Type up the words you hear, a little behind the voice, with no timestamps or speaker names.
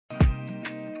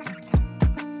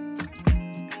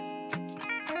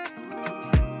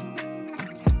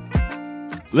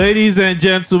Ladies and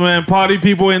gentlemen, party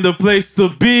people in the place to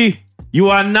be, you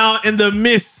are now in the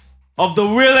midst of the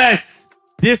realest.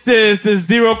 This is the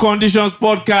Zero Conditions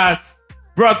podcast,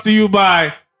 brought to you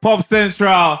by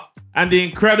Popcentral and the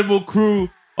incredible crew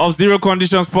of Zero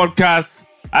Conditions podcast.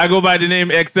 I go by the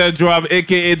name Excel Joab,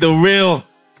 aka The Real.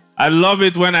 I love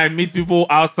it when I meet people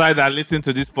outside that listen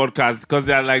to this podcast because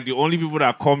they are like the only people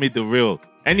that call me The Real.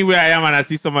 Anywhere I am and I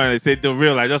see someone and they say The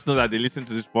Real, I just know that they listen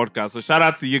to this podcast. So shout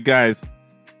out to you guys.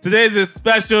 Today is a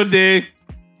special day.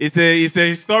 It's a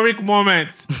historic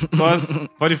moment because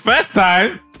for the first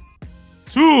time,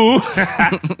 two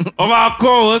of our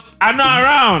co-hosts are not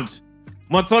around.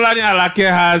 Motolani Alake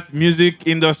has music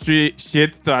industry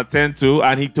shit to attend to,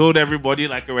 and he told everybody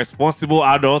like a responsible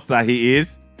adult that he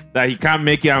is, that he can't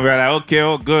make it, and we're like, okay,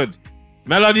 oh, good.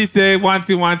 Melody say one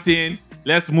thing,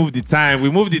 let's move the time. We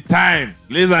move the time.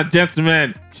 Ladies and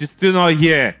gentlemen, she's still not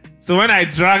here. So when I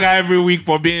drag her every week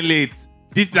for being late,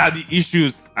 these are the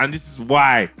issues, and this is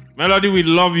why. Melody, we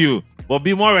love you, but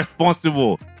be more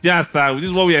responsible. Do you understand? This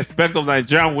is what we expect of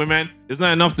Nigerian women. It's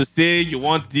not enough to say you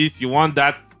want this, you want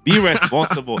that. Be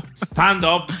responsible. Stand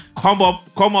up, come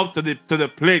up to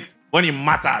the plate when it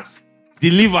matters.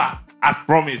 Deliver as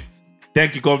promised.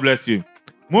 Thank you. God bless you.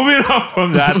 Moving on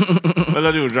from that,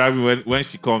 Melody will drive me when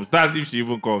she comes. That's if she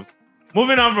even comes.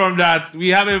 Moving on from that, we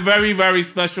have a very, very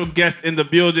special guest in the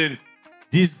building.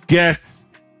 This guest,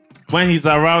 when he's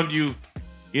around you,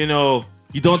 you know,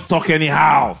 you don't talk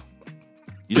anyhow.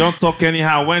 You don't talk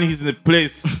anyhow. When he's in the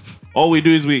place, all we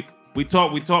do is we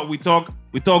talk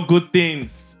good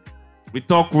things. We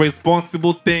talk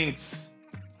responsible things.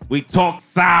 We talk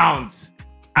sound.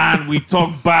 And we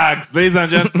talk bags. Ladies and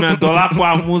gentlemen, Dolapo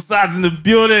and Amusat in the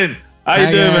building. How you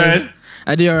doing, guys, man?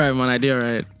 I do all right, man. I do all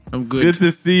right. I'm good. Good to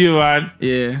see you, man.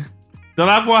 Yeah.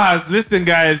 Dolapo has, listen,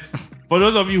 guys, for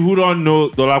those of you who don't know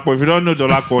Dolapo, if you don't know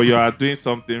Dolapo, you are doing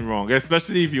something wrong,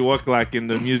 especially if you work like in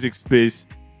the music space.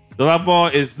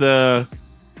 Dolapo is the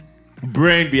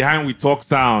brain behind We Talk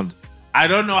Sound. I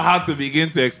don't know how to begin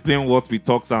to explain what We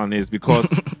Talk Sound is because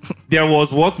there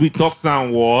was what We Talk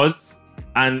Sound was,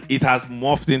 and it has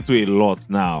morphed into a lot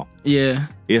now. Yeah.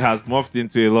 It has morphed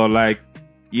into a lot. Like,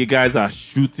 you guys are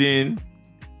shooting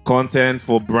content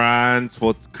for brands,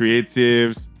 for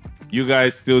creatives. You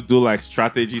guys still do like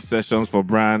strategy sessions for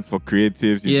brands, for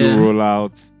creatives. You do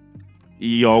rollouts.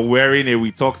 You're wearing a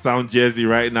We Talk Sound jersey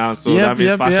right now, so that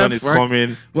means fashion is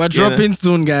coming. We're dropping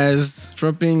soon, guys.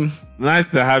 Dropping. Nice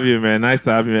to have you, man. Nice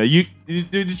to have you, man.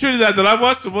 The truth is that Dolapo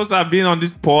was supposed to have been on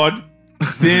this pod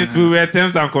since we were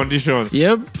terms and conditions.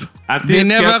 Yep. And they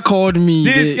never called me.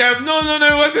 No, it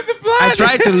wasn't the plan. I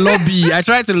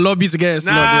tried to lobby to get a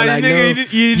slot. Like,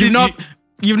 no,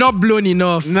 you've not blown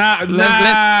enough. Let's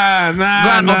go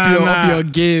and up your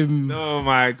game. Oh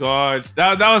my God.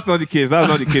 That was not the case. That was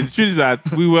not the case. The truth is that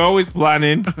we were always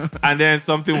planning and then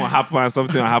something will happen and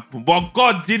something will happen. But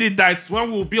God did it that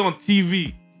when we'll be on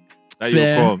TV that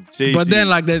you'll come. But then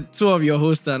like the two of your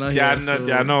hosts are not here.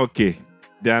 They are not okay.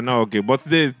 They are not okay. But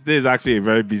today is actually a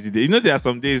very busy day. You know, there are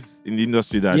some days in the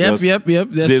industry that Yep.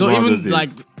 So even like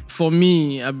for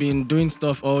me, I've been doing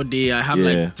stuff all day. I have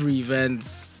like 3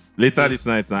 events. Later this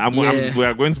night, we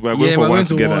are going for one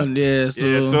together.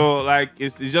 So like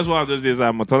it's just one of those days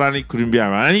that Motolani couldn't be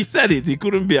around, and he said it. He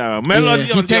couldn't be around. Melody,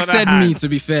 he texted me. To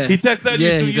be fair, he texted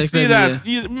you too. You see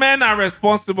that men are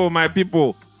responsible, my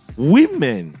people.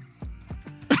 Women.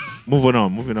 moving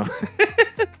on.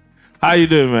 How you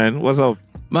doing, man? What's up?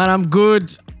 Man, I'm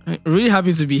good. Really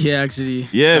happy to be here, actually.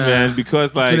 Yeah, man.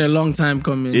 Because like it's been a long time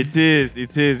coming. It is.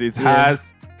 It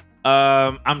has.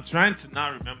 I'm trying to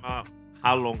now remember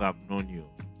how long I've known you.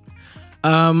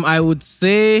 I would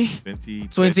say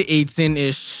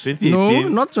 2018-ish. 2018? No,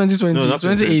 not 2020. No, not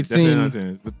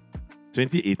 2018.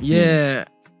 2018. Yeah,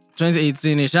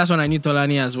 2018-ish. That's when I knew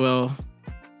Tolani as well.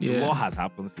 Yeah. A lot has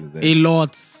happened since then. A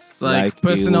lot. Like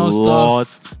personal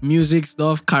stuff, music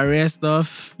stuff, career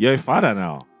stuff. You're a father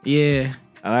now. Yeah.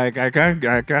 Like I can't do.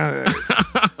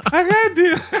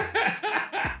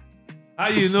 How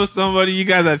you know somebody, you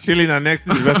guys are chilling and next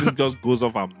thing the person just goes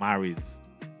off and marries.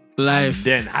 Life. And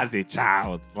then has a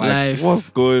child. Like,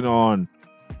 what's going on?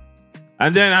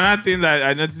 And then another thing that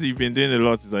I noticed you've been doing a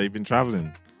lot is that you've been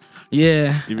traveling.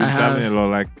 Yeah. You've been traveling a lot.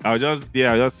 Like I'll just see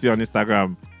on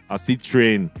Instagram, I'll see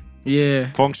train.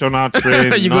 Yeah. Functional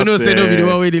train. You're going to say no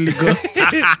video way in Lagos.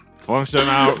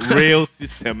 Functional rail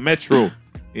system, metro.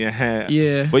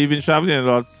 Yeah. But you've been traveling a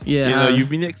lot. Yeah. You know, you've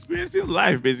been experiencing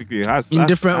life basically. In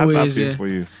different ways. Yeah. For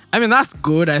you? I mean, that's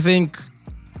good. I think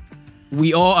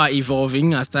we all are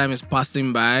evolving as time is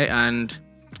passing by, and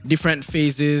different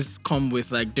phases come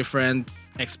with like different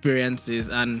experiences.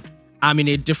 And I'm in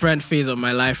a different phase of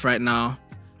my life right now.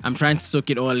 I'm trying to soak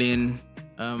it all in,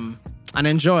 and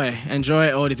enjoy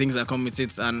all the things that come with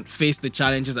it, and face the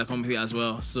challenges that come with it as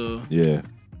well. So yeah,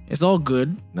 it's all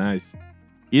good. Nice.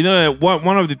 You know,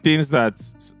 one of the things that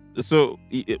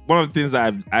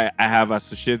I have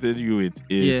associated you with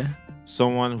is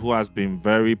someone who has been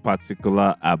very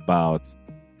particular about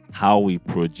how we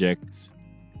project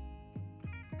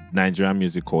Nigerian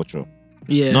music culture.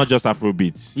 Yeah. Not just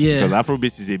Afrobeats. Yeah. Because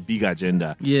Afrobeats is a big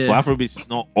agenda. Yeah. But Afrobeats is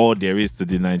not all there is to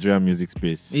the Nigerian music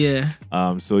space. Yeah.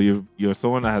 So you're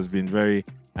someone that has been very,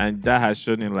 and that has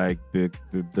shown in like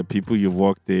the people you've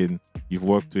worked with.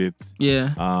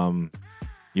 Yeah.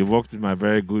 You've worked with my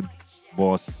very good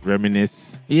boss,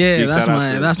 Reminisce. Yeah,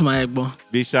 that's my egg boy.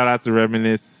 Big shout out to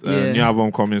Reminisce. New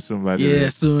album coming soon, by the way. Yeah,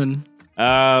 soon.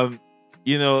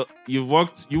 You know, you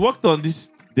worked on this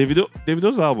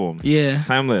Davido's album. Yeah.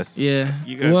 Timeless. Yeah.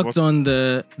 You guys worked on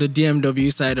the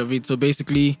DMW side of it. So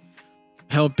basically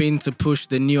helping to push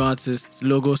the new artists,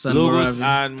 Logos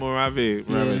and Morave.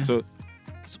 Yeah. So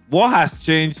what has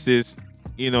changed since,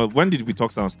 you know, when did We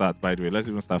Talk Sound start, by the way? Let's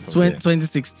even start from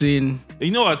 2016.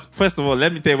 You know what? First of all,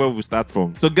 let me tell you where we start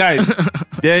from. So guys,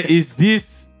 there is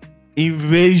this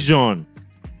invasion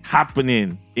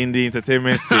happening in the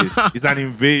entertainment space. It's an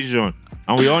invasion.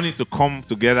 And we all need to come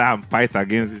together and fight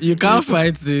against it. You can't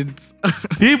fight it.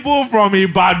 People from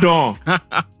Ibadan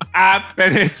are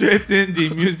penetrating the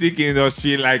music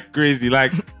industry like crazy.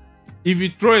 Like, if you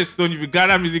throw a stone, if you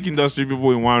gather music industry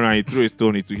people in one round, you throw a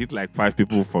stone, it will hit like 5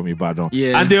 people from Ibadan.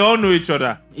 Yeah. And they all know each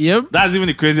other. Yep. That's even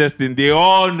the craziest thing. They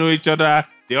all know each other.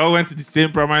 They all went to the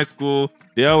same primary school.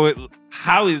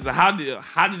 How did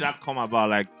that come about?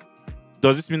 Like,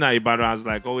 does this mean that Ibadan has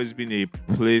like always been a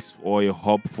place or a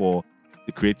hub for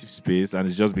the creative space and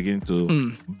it's just beginning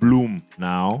to bloom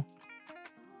now?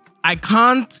 I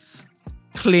can't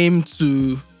claim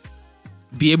to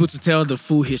be able to tell the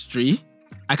full history.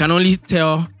 I can only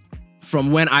tell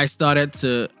from when I started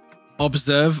to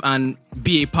observe and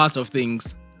be a part of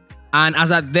things. And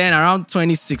as at then, around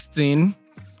 2016,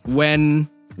 when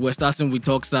we're starting with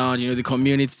Talk Sound, you know, the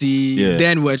community,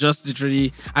 then we're just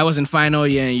literally, I was in final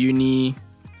year in uni.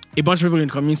 A bunch of people in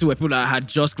the community were people that had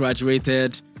just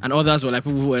graduated, and others were like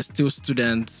people who were still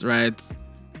students, right?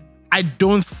 I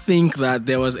don't think that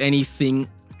there was anything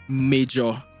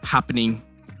major happening.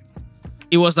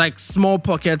 It was like small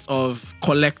pockets of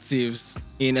collectives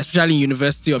especially in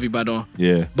University of Ibadan.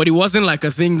 Yeah. But it wasn't like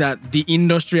a thing that the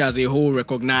industry as a whole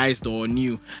recognized or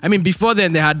knew. I mean, before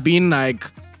then there had been like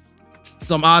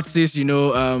some artists, you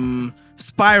know,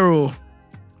 Spyro.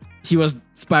 He was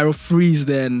Spyro Freeze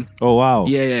then. Oh wow.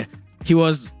 Yeah. He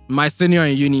was my senior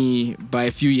in uni by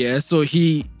a few years, so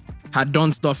he had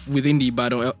done stuff within the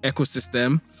Ibadan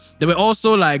ecosystem. There were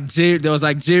also like there was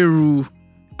like Jeru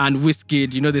and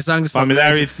Wizkid, you know, the songs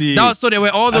Familiarity. So there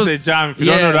were all those. That's a jam. If you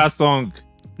don't know that song,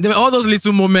 there were all those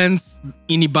little moments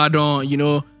in Ibadan, you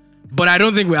know, but I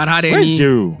don't think we had any. Where's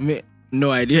Jeru?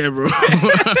 No idea, bro.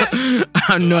 I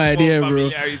have no idea, bro.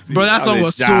 Bro, that song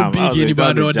was so big in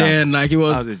Ibadan then. Like, it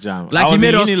was. That was a jam. Like, he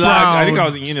made us proud. I think I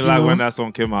was in Unilag when that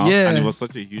song came out. Yeah. And it was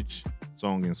such a huge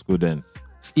song in school then.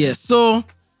 Yeah, so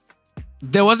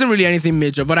there wasn't really anything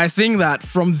major, but I think that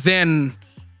from then,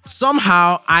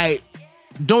 somehow, I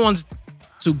don't want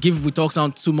to give We Talk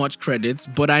Sound too much credit,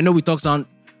 but I know We Talk Sound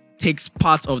takes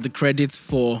part of the credits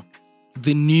for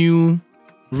the new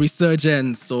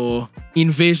resurgence or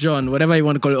invasion, whatever you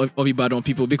want to call it, of Ibadan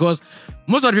people, because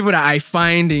most of the people that I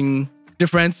find in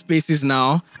different spaces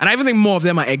now, and I even think more of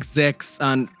them are execs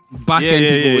and back-end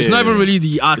people. It's not even really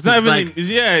the artists. It's not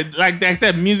even, like they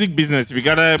said, music business. If you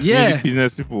got music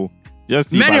business people,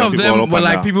 just many of them were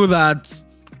like people that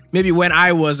maybe when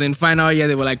I was in final year,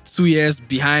 they were like 2 years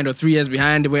behind or 3 years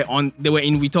behind. They were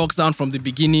in We Talk Sound from the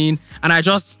beginning, and I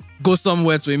just go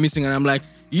somewhere to a meeting and I'm like,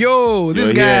 yo,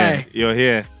 this guy. You're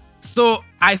here. So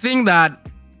I think that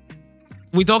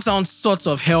We Talk Sound sort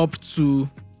of helped to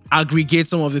aggregate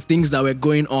some of the things that were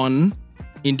going on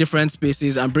in different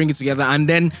spaces and bring it together. And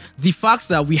then the fact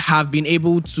that we have been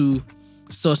able to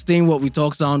sustain what We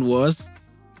Talk Sound was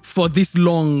for this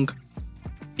long,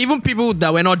 even people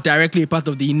that were not directly a part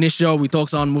of the initial We Talk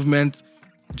Sound movement,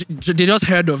 they just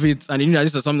heard of it and they knew that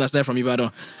this was something that started from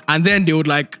Ibadan. And then they would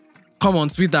like come on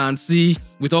Twitter and see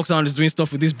We Talk Sound is doing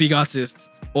stuff with these big artists,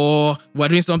 or we're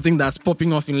doing something that's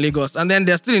popping off in Lagos. And then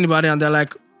they're still in Ibadan and they're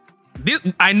like,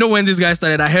 I know when these guys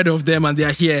started, I heard of them and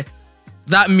they're here.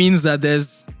 That means that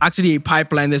there's actually a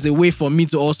pipeline. There's a way for me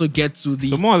to also get to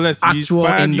the more or less actual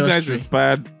industry. You guys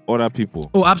inspired other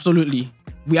people. Oh, absolutely.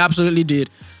 We absolutely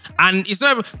did. And it's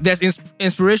not, there's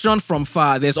inspiration from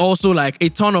far. There's also like a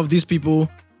ton of these people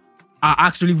are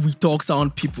actually We Talk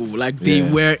Sound people. Like they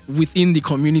were within the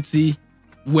community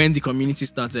when the community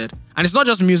started. And it's not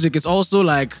just music, it's also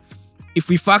like, if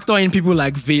we factor in people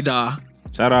like Vader,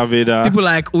 shout out Vader, people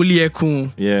like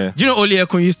Oliekun. Yeah. Do you know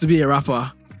Oliekun used to be a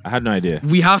rapper? I had no idea.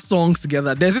 We have songs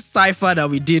together. There's this cypher that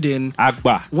we did in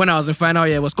Agba. when I was in final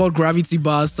year. It was called Gravity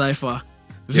Bars Cypher.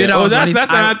 Yeah. Oh, that's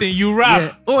another thing. You rap.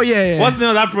 Yeah. Oh yeah. What's the name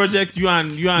of that project? You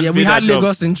and yeah, Vader we had dropped?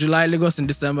 Lagos in July, Lagos in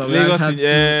December. Lagos had in-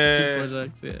 two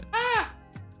projects. Yeah.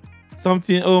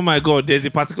 Something. Oh my God! There's a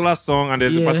particular song and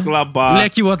there's a particular bar.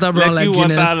 Lucky Water Brown like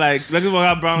Guinness. Lucky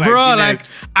Water Brown like Bro, Guinness. like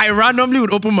I randomly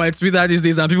would open my Twitter these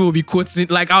days and people would be quoting.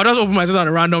 Like I'll just open my Twitter on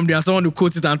a random day and someone would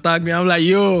quote it and tag me. I'm like,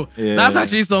 yo, that's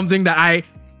actually something that I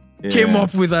came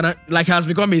up with and like has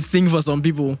become a thing for some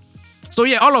people. So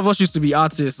yeah, all of us used to be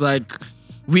artists. Like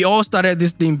we all started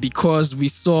this thing because we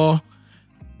saw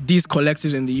these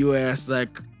collectives in the US.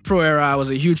 Like Pro Era, I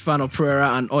was a huge fan of Pro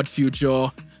Era and Odd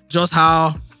Future. Just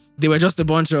how they were just a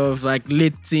bunch of like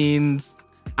late teens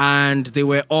and they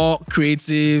were all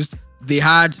creatives. They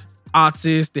had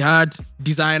artists, they had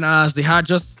designers, it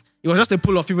was just a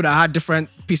pool of people that had different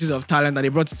pieces of talent that they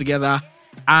brought together.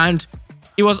 And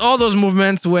it was all those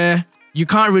movements where you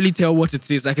can't really tell what it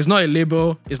is. Like it's not a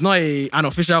label, it's not an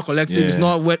official collective, it's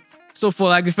not what. So for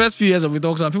like the first few years of We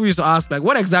Talk Sound, people used to ask like,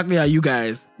 what exactly are you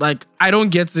guys? Like, I don't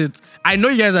get it. I know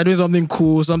you guys are doing something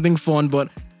cool, something fun, but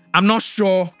I'm not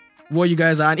sure what you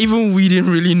guys are. And even we didn't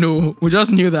really know. We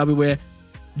just knew that we were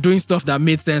doing stuff that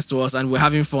made sense to us and we're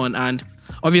having fun. And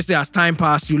obviously as time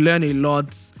passed, you learn a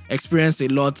lot, experience a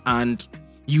lot, and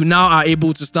you now are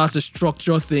able to start to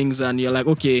structure things and you're like,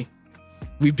 okay,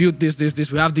 we built this,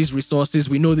 we have these resources,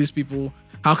 we know these people.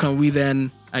 How can we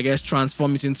then, I guess,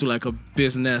 transform it into like a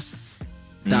business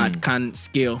that can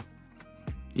scale?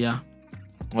 Yeah.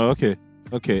 Oh, okay.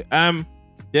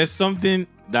 There's something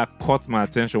that caught my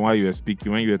attention while you were speaking,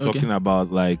 when you were talking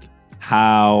about like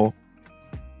how.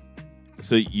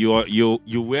 So you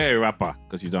were a rapper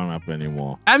because you don't rap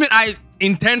anymore. I mean, I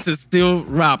intend to still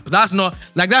rap. That's not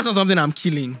something I'm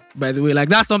killing, by the way. Like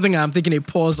that's something I'm taking a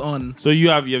pause on. So you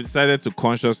have decided to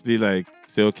consciously like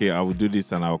say, okay, I will do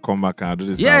this and I will come back and I'll do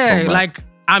this. Yeah, like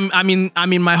I'm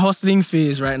in my hustling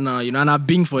phase right now, you know, and I've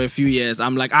been for a few years.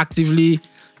 I'm like actively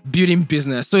building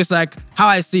business. So it's like how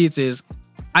I see it is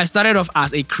I started off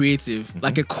as a creative,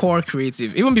 like a core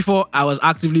creative. Even before I was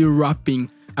actively rapping,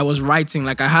 I was writing.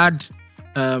 Like I had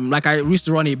like I used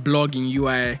to run a blog in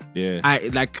UI. Yeah.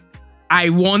 I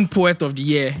won Poet of the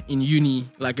Year in uni,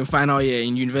 like in final year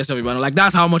in University of Ibadan. Like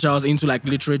that's how much I was into like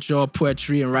literature,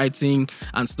 poetry and writing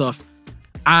and stuff.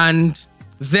 And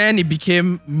then it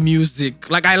became music.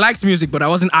 Like I liked music, but I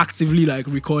wasn't actively like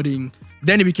recording.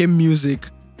 Then it became music.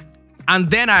 And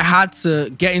then I had to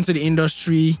get into the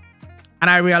industry and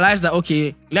I realized that,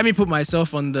 okay, let me put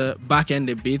myself on the back end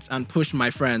a bit and push my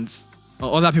friends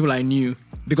or other people I knew.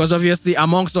 Because obviously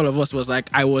amongst all of us was like,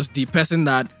 I was the person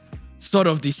that sort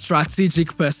of the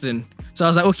strategic person. So I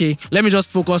was like, okay, let me just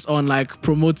focus on like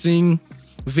promoting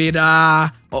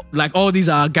Vader, like all these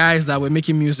are guys that were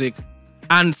making music.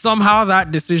 And somehow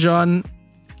that decision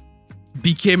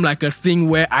became like a thing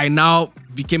where I now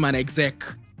became an exec.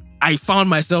 I found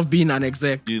myself being an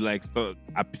exec. You like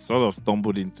I sort of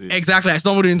stumbled into it. Exactly, I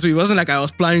stumbled into it. It wasn't like I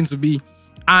was planning to be.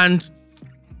 And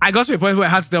I got to a point where I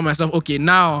had to tell myself, okay,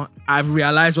 now I've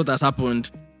realized what has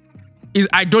happened. Is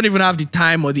I don't even have the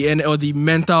time or the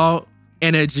mental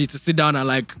energy to sit down and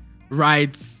like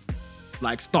write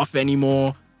like stuff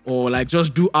anymore or like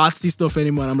just do artsy stuff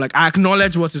anymore. And I'm like, I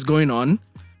acknowledge what is going on,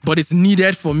 but it's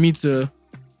needed for me to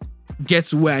get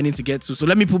to where I need to get to. So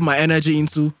let me put my energy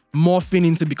into morphing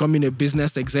into becoming a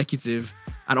business executive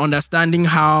and understanding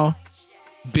how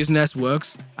business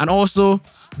works and also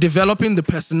developing the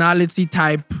personality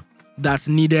type that's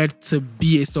needed to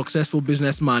be a successful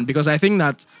businessman. Because I think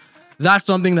that that's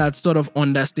something that's sort of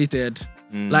understated.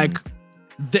 Like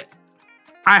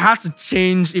I had to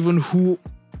change even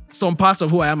some parts of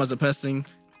who I am as a person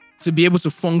to be able to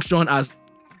function as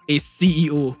a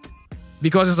CEO.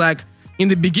 Because it's like in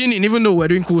the beginning, even though we're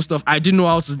doing cool stuff, I didn't know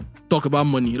how to talk about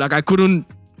money. Like I couldn't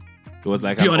it was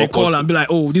like be on a call and be like,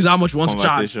 oh, this is how much we want to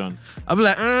charge. I'll be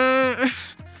like,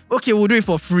 okay, we'll do it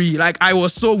for free. Like I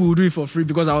was so we'll do it for free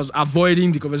because I was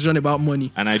avoiding the conversation about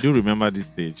money. And I do remember this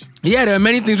stage. Yeah, there are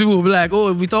many things people will be like,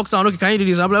 oh, we talk sound, okay, can you do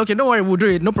this? I'm like, okay, don't worry, we'll do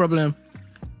it, no problem.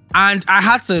 And I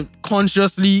had to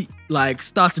consciously like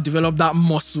start to develop that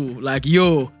muscle. Like,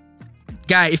 yo,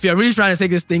 guy, if you're really trying to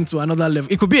take this thing to another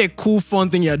level, it could be a cool, fun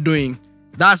thing you're doing.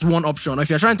 That's one option. If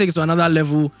you're trying to take it to another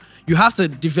level, you have to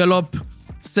develop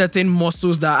certain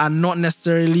muscles that are not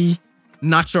necessarily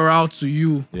natural to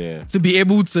you to be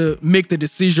able to make the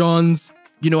decisions,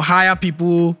 you know, hire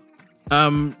people,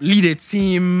 lead a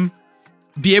team,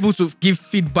 be able to give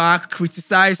feedback,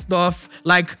 criticize stuff.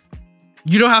 Like,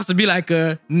 you don't have to be like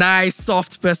a nice,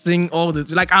 soft person all the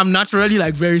like. I'm naturally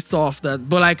like very soft, but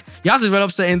like you have to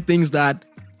develop certain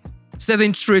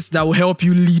traits that will help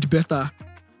you lead better.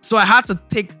 So I had to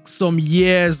take some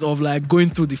years of like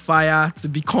going through the fire to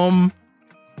become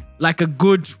like a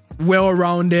good,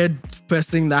 well-rounded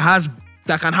person that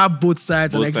can have both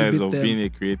sides and exhibit sides of them. Being a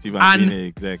creative and being an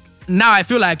exec. Now I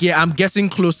feel like I'm getting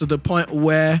close to the point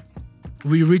where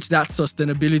we reach that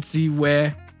sustainability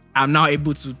where I'm now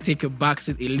able to take a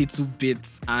backseat a little bit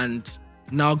and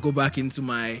now go back into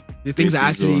the things I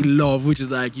actually love, which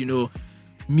is like,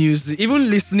 music. Even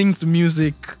listening to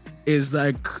music is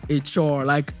like a chore.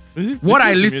 Like what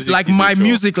I listen, like my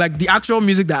music, like the actual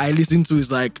music that I listen to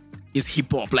is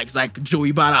hip hop. Like it's like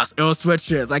Joey Badass, Earl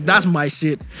Sweatshirt. Like that's my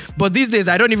shit. But these days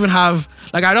I don't even have,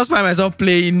 like I just find myself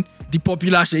playing the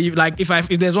popular Shave. Like if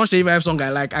there's one Shave Vibe song I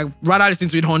like, I'd rather listen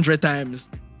to it 100 times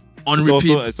on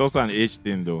repeat. It's also an age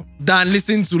thing though. Than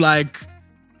listen to like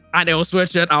an Earl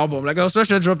Sweatshirt album. Like Earl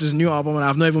Sweatshirt dropped his new album and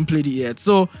I've not even played it yet.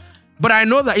 So, but I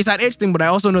know that it's an age thing, but I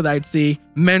also know that it's a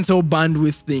mental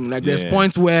bandwidth thing. Like there's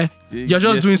points where you're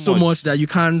just doing so much that you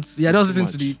can't, just listen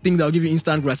to the thing that'll give you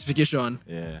instant gratification.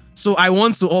 Yeah. So I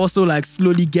want to also like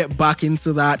slowly get back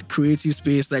into that creative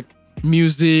space, like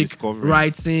music,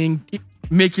 writing,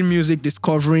 making music,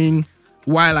 discovering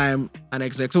while I'm an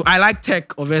exec. So I like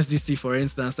Tech of SDC, for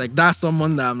instance. Like that's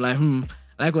someone that I'm like,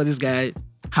 I like what this guy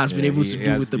has been able to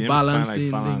do with the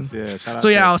balancing thing. So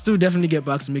I'll still definitely get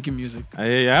back to making music. I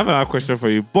have another question for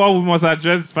you, but we must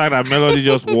address the fact that Melody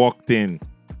just walked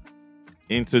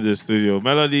into the studio.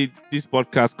 Melody, this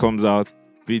podcast comes out,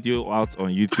 video out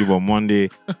on YouTube on Monday,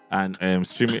 and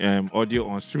streaming audio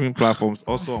on streaming platforms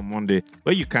also on Monday,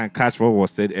 where you can catch what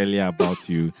was said earlier about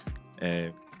you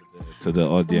to the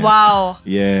audience. Wow.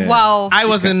 Yeah. Wow. I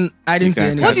didn't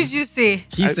say anything. What did you say?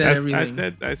 He said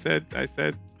everything.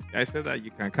 I said that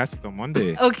you can catch it on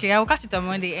Monday. Okay, I'll catch it on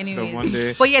Monday anyway. On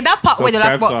Monday. But yeah, that part where they're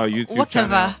like, to our YouTube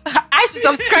whatever. channel. I should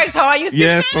subscribe to our YouTube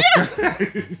Yes, channel.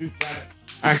 subscribe.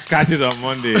 And catch it on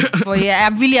Monday. But yeah, I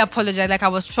really apologize. Like I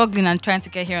was struggling and trying to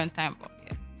get here on time. But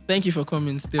yeah. Thank you for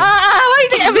coming still. Why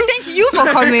do you think? Thank you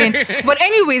for coming. But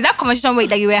anyways, that conversation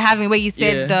that you were having where you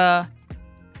said the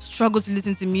struggle to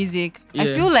listen to music, I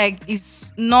feel like it's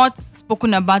not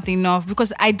spoken about enough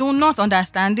because I do not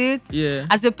understand it. Yeah.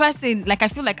 As a person, like I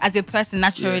feel like as a person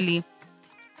naturally,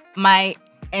 like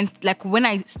when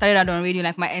I started out on radio,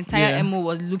 like my entire MO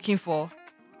was looking for,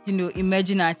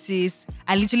 emerging artists.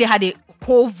 I literally had a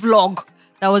whole vlog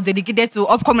that was dedicated to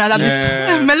upcoming melodies.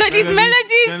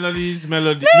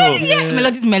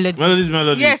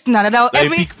 Yes, no, that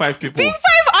every pick 5 people. Pick 5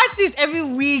 artists every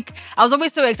week. I was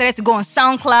always so excited to go on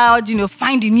SoundCloud,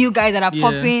 find the new guys that are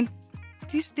popping.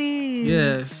 These days,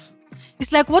 yes,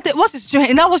 it's like what's the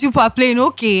strength? And that was people are playing.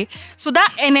 Okay, so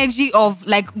that energy of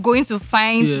like going to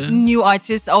find new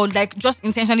artists or like just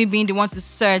intentionally being the one to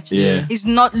search is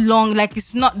not long. Like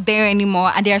it's not there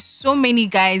anymore. And there are so many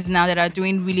guys now that are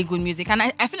doing really good music. And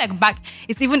I feel like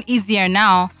it's even easier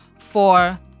now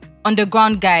for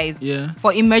underground guys,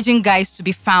 for emerging guys to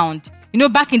be found.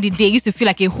 Back in the day, it used to feel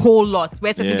like a whole lot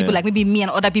where certain people, like maybe me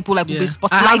and other people, like would be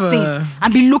spotlighting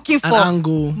and be looking for an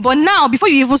angle. But now, before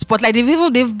you even spotlight,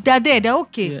 they're there, they're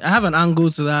okay. Yeah, I have an angle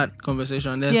to that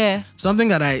conversation. There's something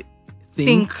that I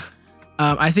think.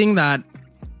 I think that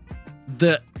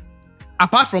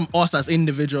apart from us as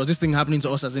individuals, this thing happening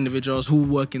to us as individuals who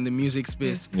work in the music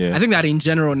space, I think that in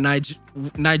general,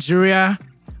 Nigeria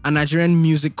and Nigerian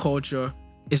music culture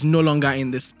is no longer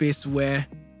in the space where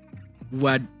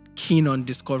we're keen on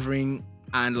discovering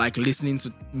and like listening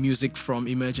to music from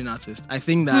emerging artists. I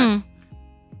think that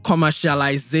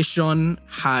commercialization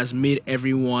has made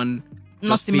everyone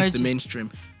just face the mainstream.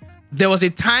 There was a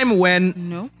time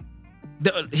when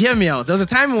hear me out. There was a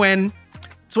time when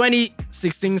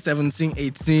 2016, 17,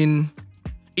 18,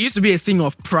 it used to be a thing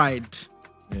of pride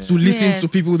to listen to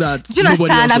people that do you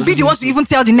understand? And be the one to even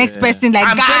tell the next person,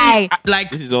 like, guy.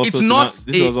 This is also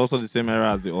this was also the same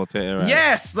era as the Alter era.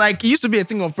 Yes, like it used to be a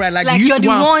thing of pride. Like you used you're to the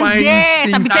one, find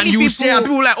things I'm telling and you people. share.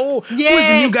 People were like, who is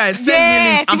the new guy? Send me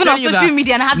links. Even on social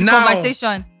media, and I had the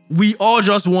conversation. We all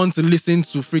just want to listen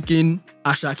to freaking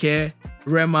Ashake,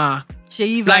 Rema.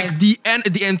 Like the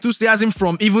enthusiasm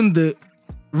from even the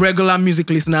regular music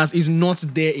listeners is not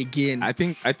there again. I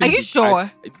think. Are you sure?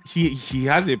 He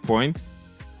has a point.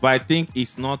 But I think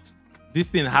it's not. This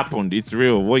thing happened. It's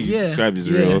real. What you described is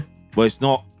real, but it's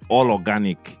not all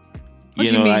organic. What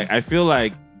do you mean? I feel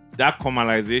like that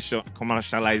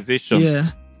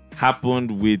commercialization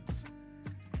happened with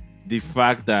the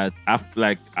fact that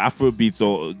Afrobeats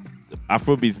or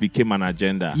Afrobeats became an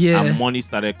agenda. Yeah. And money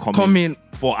started coming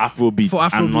for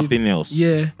Afrobeats and nothing else.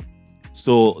 Yeah.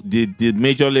 So the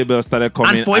major labels started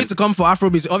coming. And for it to come for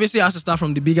Afrobeats, obviously it has to start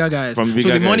from the bigger guys. So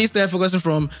the money started focusing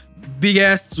from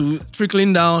biggest to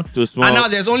trickling down to small. And now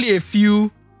there's only a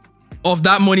few of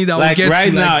that money that will get right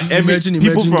to now. emerging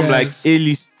people from guys. like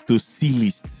A-list to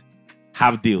C-list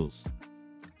have deals.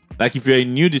 Like if you're a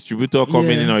new distributor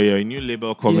coming in or you're a new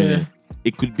label coming in,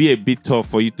 it could be a bit tough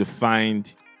for you to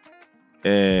find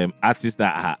artists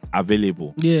that are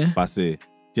available. Per se.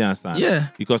 Do you understand? Yeah.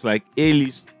 Because like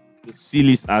A-list,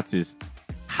 C-list artists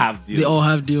have deals. They all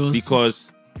have deals.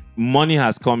 Because money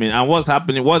has come in. And what's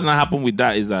happening, what's not happening with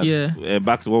that is that,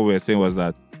 back to what we were saying was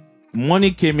that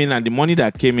money came in, and the money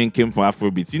that came in came from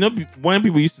Afrobeats. You know, when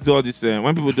people used to do all this,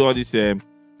 when people do all this, oh,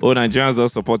 Nigerians don't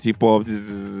support hip-hop.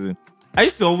 I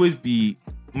used to always be,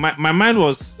 my mind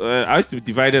was, I used to be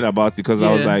divided about it because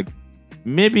I was like,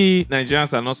 maybe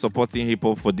Nigerians are not supporting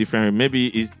hip-hop for different, maybe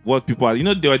it's what people are, you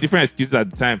know, there were different excuses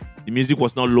at the time. The music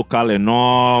was not local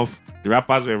enough. The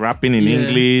rappers were rapping in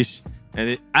English.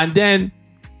 And then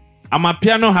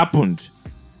Amapiano happened.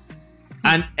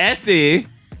 And SA,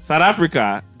 South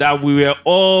Africa, that we were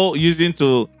all using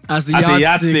to as a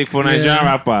yardstick for Nigerian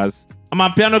rappers,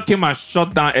 Amapiano came and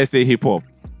shut down SA hip-hop.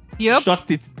 Yep. Shut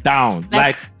it down.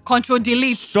 Like Control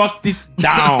Delete. Shut it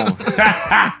down.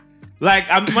 Like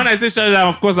when I say shut it down,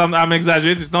 of course I'm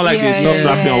exaggerating. It's not like they stopped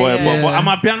rapping or whatever. But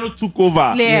Amapiano took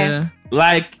over. Yeah.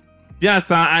 Like, do you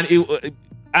understand?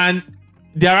 And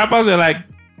their rappers were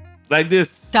like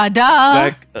this. Ta-da.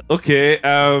 Like, okay,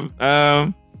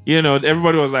 you know,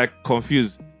 everybody was like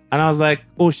confused. And I was like,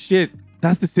 oh shit,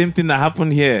 that's the same thing that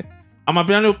happened here.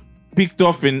 Amapiano picked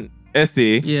off in SA,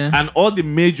 and all the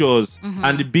majors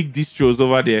and the big distros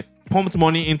over there pumped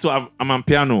money into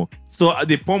Amapiano. So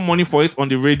they pump money for it on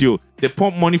the radio. They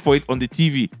pump money for it on the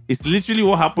TV. It's literally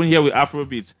what happened here with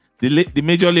Afrobeats. The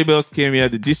major labels came here,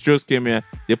 the distros came here.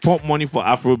 They pump money for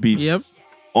Afrobeats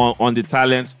on the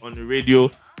talents, on the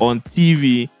radio, on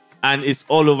TV, and it's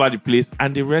all over the place.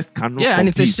 And the rest cannot compete. And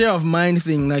it's a share of mind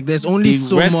thing. Like there's only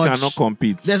so much. The rest cannot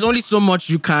compete. There's only so much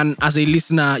you can, as a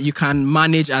listener, you can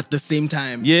manage at the same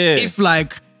time. Yeah. If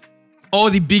like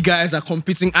all the big guys are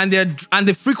competing, and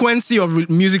the frequency of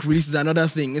music release is another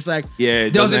thing. It's like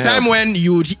there was a time when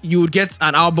you'd get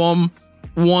an album,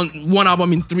 one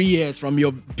album in 3 years from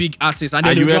your big artist, and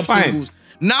then you drop singles.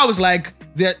 Now it's like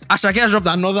Ashake has dropped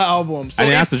another album, so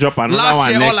and he has to drop another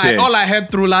one next year. All I heard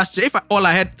through last year, all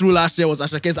I heard through last year was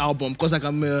Ashake's album, because like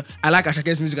I like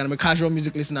Ashake's music and I'm a casual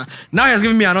music listener. Now he has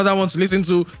given me another one to listen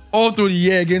to all through the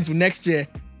year again to next year,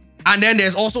 and then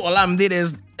there's also Olamide.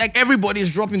 There's like everybody's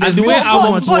dropping. There's and the way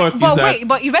albums work but wait,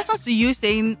 but in response to you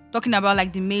talking about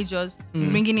like the majors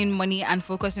bringing in money and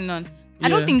focusing on. I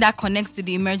don't think that connects to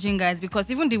the emerging guys, because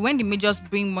even when the majors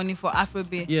bring money for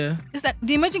Afrobeat, it's like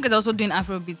the emerging guys are also doing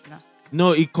Afrobeats now.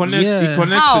 No, it connects.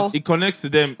 It connects to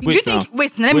them. Do you think?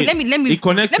 Let me. It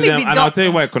connects to them, and I'll tell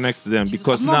you why it connects to them.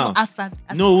 Because now,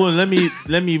 let me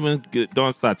even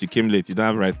don't start. You came late. You don't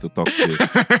have right to talk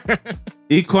to it.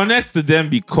 It connects to them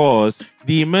because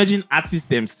the emerging artists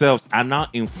themselves are now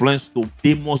influenced to.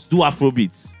 They must do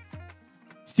Afrobeats.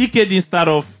 CK didn't start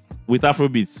off with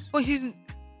Afrobeats. Oh,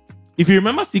 if you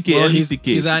remember CK,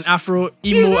 he's an Afrobeat.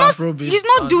 He's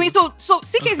not doing so.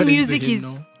 CK's music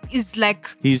is like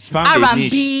he's found R&B, a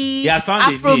niche. He has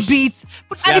found Afrobeat.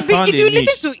 But if you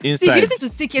listen to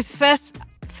CK's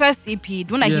first EP, the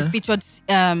one that he featured,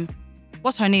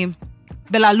 what's her name?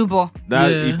 Bella Lubo.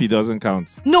 That EP doesn't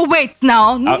count. No, wait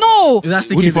now. No. Is that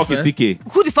CK? Who the fuck is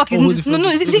CK? Who the fuck is who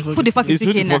the fuck is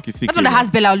CK now? That one that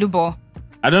has Bella Lubo.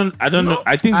 I don't know.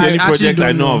 I think the only project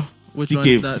I know of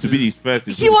CK to be his first.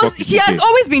 He has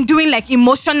always been doing like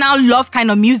emotional love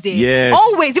kind of music. Yes.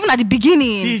 Always, even at the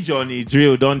beginning. See Johnny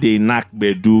Drill don't they knack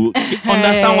bedu.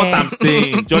 Understand what I'm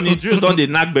saying? Johnny Drill don't they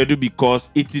knack bedu because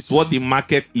it is what the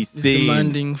market is saying.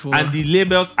 Demanding for. And the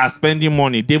labels are spending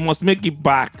money. They must make it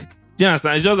back. Do you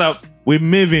understand? It's just that with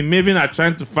Maven are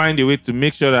trying to find a way to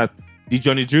make sure that the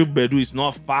Johnny Drill bedu is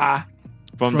not far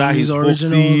from that his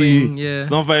original thing.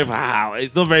 It's not very far.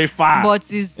 It's not very far. But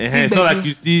it's not like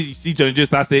you see Johnny Drill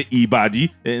start saying Ibadi.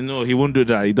 No, he won't do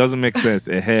that. It doesn't make sense.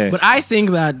 But I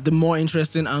think that the more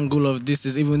interesting angle of this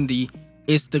is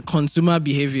it's the consumer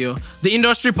behavior. The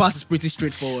industry part is pretty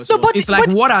straightforward. No, but it's like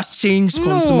what has changed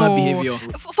consumer behavior.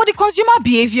 For the consumer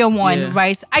behavior one,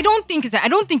 right? I don't think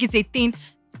it's a thing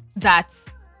that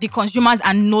the consumers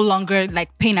are no longer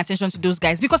like paying attention to those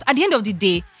guys, because at the end of the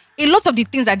day, a lot of the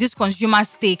things that these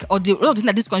consumers take, or a lot of things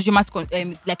that these consumers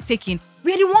like taking,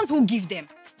 we're the ones who give them.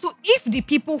 So if the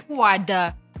people who are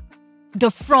the the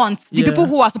front, the people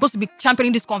who are supposed to be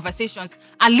championing these conversations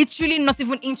are literally not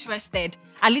even interested,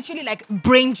 are literally like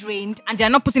brain drained, and they are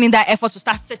not putting in that effort to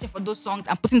start searching for those songs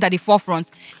and putting it at the forefront.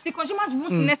 The consumers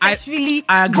won't necessarily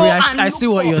I agree. go I see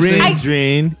what you're brain saying.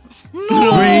 drained. No,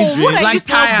 brain drained. what are Like you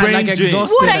tired, brain like drained.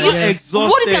 exhausted. What are you? Exhausted.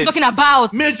 What are you talking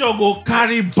about? Major go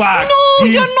carry back. No,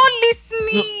 Give- you're not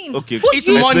listening. Okay, Who it's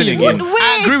do you- money. Explain again. Wait,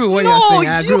 I agree with what no, you're saying.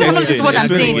 I agree you with are what not you're listening to what I'm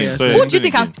Explain saying. again. Sorry, Who do you explain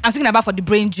think I'm speaking about for the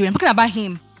brain drain? I'm talking about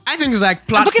him. I think it's like I'm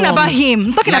platforms. talking about him.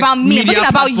 I'm talking like about me. I'm media talking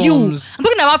about you. platforms. I'm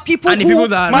talking about people And the who. people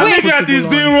that- My Wait, nigga is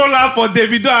doing roll out for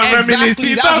Davido and Exactly,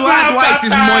 reminiscing. that's why it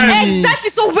is money. Exactly.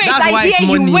 So wait, That's why I it's hear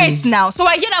you. money. Wait now. So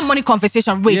I hear that money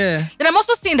conversation. Wait. Yeah. Then I'm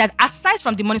also saying that aside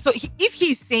from the money, so if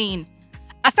he's saying,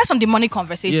 aside from the money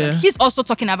conversation, he's also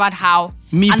talking about how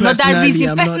another personally, reason.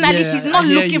 I'm not- Personally, yeah, he's I not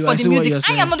hear looking you. for I the see what music. you're I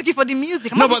saying. am not looking for the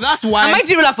music. No, but that's why. Am I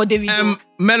the ruler for Davido?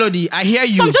 Melody, I hear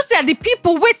you. So I'm just saying the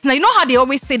people, wait now, you know how they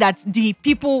always say that the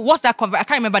people, what's that cover? I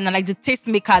can't remember now, like the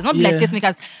tastemakers, not like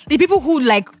tastemakers, the people who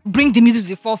like bring the music to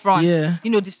the forefront. Yeah.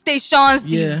 You know, the stations,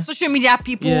 the social media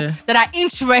people that are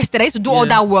interested, that used to do all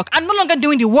that work and no longer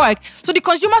doing the work. So the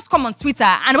consumers come on Twitter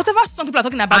and whatever song people are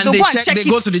talking about, And they'll they go and check- check they it.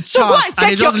 go to the They'll go charts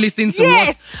and they just listen to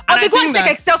yes. what- Or they and go I and think check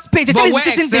that- Excel's page. They but say where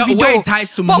it's sitting Excel- Davido. where it ties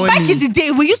to but money- back in the day,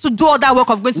 we used to do all that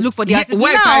work of going to look for the artists.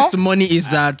 Where it Now, ties to money is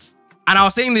that, and I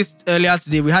was saying this earlier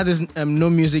today, we had this No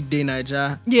Music Day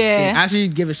Niger. Yeah. I actually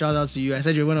gave a shout out to you. I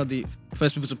said you're one of the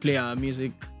first people to play our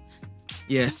music.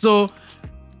 Yeah. So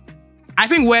I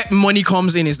think where money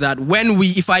comes in is that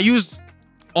if I use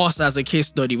us as a case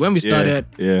study, when we started,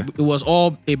 it was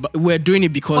all we're doing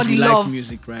it because For we the like love.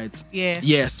 music, right? Yeah.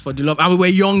 Yes, for the love. And we were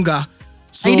younger.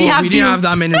 So And you didn't have we didn't have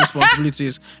bills. that many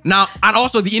responsibilities. Now, and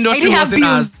also the industry didn't have wasn't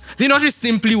bills. the industry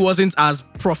simply wasn't as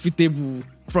profitable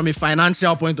from a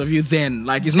financial point of view then.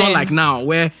 Like it's not Then. like now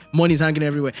where money is hanging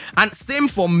everywhere. And same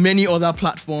for many other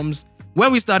platforms.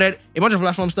 When we started, a bunch of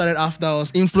platforms started after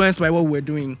us, influenced by what we were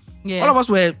doing. Yeah. All of us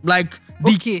were like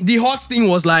the hot thing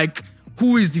was like,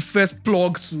 who is the first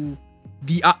plug to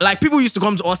the like people used to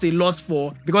come to us a lot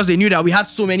because they knew that we had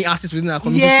so many artists within our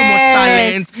community, so much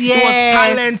talent. Yes. It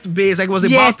was talent based, like it was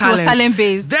about talent. It was talent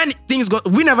based. Then things got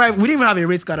we didn't even have a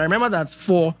rate card. I remember that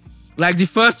for like the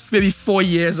first maybe 4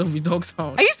 years of the Dog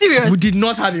Sound. Are you serious? We did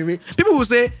not have a rate. People will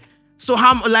say, so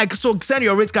send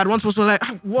your rate card. One person was like,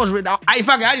 what's rate? In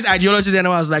fact, I had this ideology then I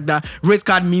was like that rate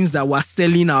card means that we're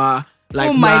selling our like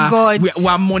oh my God. we're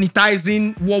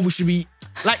monetizing what we should be.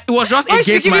 Like it was just Why should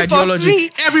we against give my it for ideology.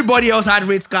 free? Everybody else had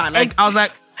rate card. Like I was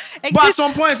like, but at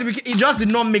some point it just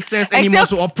did not make sense anymore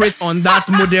to operate on that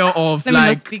model of Let me not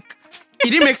like. speak. It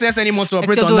didn't make sense anymore to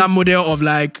operate Except on that those- model of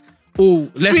like, oh,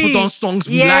 let's Free. put on songs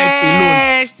we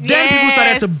Yes, like alone. Then people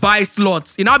started to buy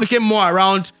slots. It now became more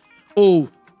around, oh,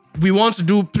 we want to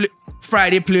do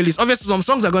Friday playlist. Obviously, some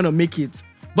songs are going to make it.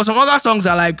 But some other songs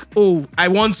are like, oh, I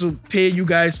want to pay you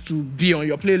guys to be on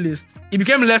your playlist. It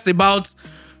became less about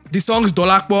the songs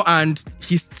Dolapo and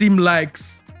his team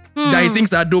likes that he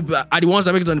thinks are dope are the ones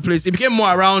that make it on the playlist. It became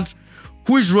more around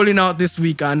who is rolling out this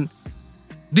week and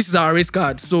this is our race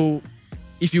card. So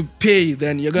if you pay,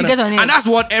 then you're gonna. You get on it. And that's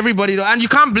what everybody does. And you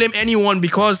can't blame anyone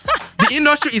because the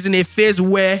industry is in a phase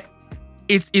where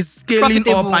it is scaling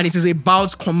Profitable. up and it is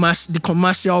about the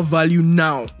commercial value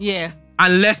now. Yeah.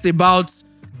 And less about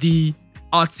the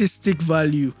artistic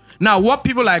value. Now, what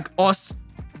people like us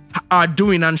are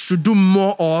doing and should do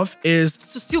more of is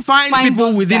To still find people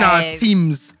those within guys. our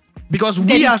teams. Because we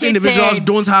as Dedicated. individuals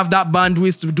don't have that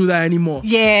bandwidth to do that anymore.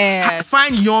 Yes.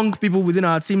 Find young people within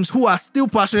our teams who are still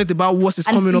passionate about what is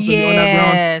coming up in the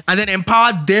underground yes. and then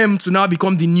empower them to now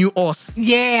become the new us.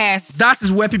 Yes. That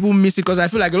is where people miss it because I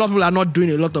feel like a lot of people are not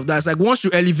doing a lot of that. It's like once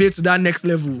you elevate to that next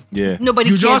level,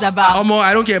 Nobody you cares just, about.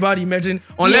 I don't care about emerging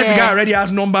unless the Yeah. guy already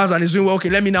has numbers and is doing well. Okay,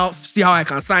 let me now see how I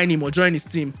can sign him or join his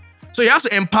team. So you have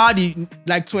to empower the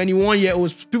like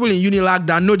 21-year-olds, people in Unilag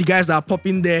that know the guys that are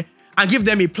popping there and give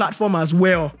them a platform as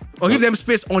well. Or give them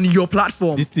space on your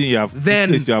platform. This thing you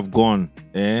have gone,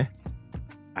 I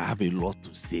have a lot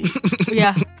to say.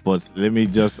 Yeah. But let me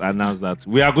just announce that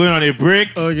we are going on a break.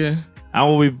 Okay. And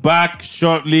we'll be back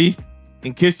shortly.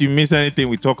 In case you miss anything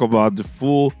we talk about, the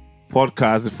full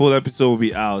podcast, the full episode will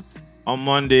be out on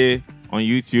Monday on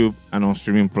YouTube and on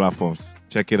streaming platforms.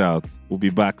 Check it out. We'll be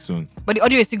back soon. But the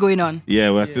audio is still going on.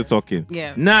 Yeah, we're still talking.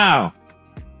 Yeah. Now,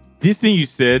 this thing you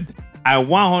said, I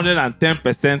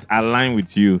 110% align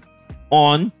with you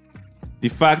on the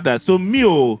fact that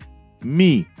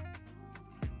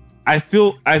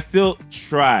I still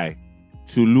try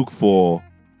to look for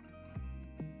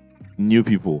new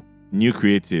people, new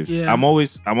creatives. Yeah. I'm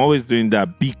always doing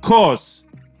that because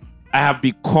I have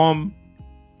become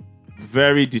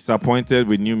very disappointed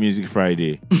with New Music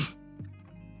Friday.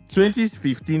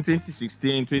 2015,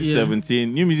 2016,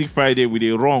 2017, New Music Friday with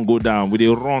a run go down, with a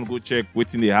run go check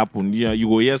waiting they happen. You know, you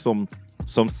go hear some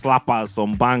slappers,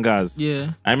 some bangers.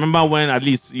 Yeah. I remember when at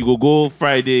least you go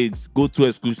Fridays, go to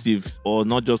exclusives or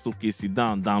not just okay, sit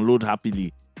down, download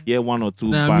happily. Hear one or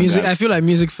two bangers. Music. I feel like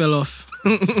music fell off.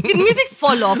 Did music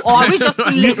fall off, or are we just too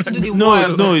lazy to do the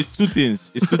work? No, it's two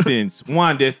things. It's two things.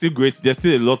 One, there's still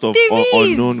a lot of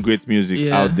unknown great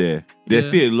music out there. There's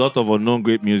still a lot of unknown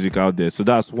great music out there. So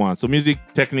that's one. So music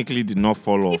technically did not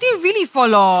fall off. It didn't really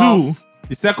fall off. Two,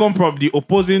 the second problem, the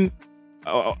opposing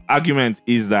argument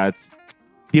is that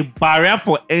the barrier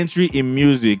for entry in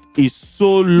music is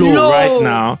so low right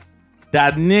now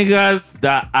that niggas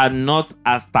that are not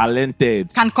as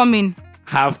talented can come in,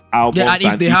 have albums and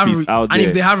if they EPs out there. And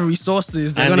if they have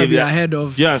resources, they're gonna be ahead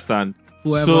of. Do you understand?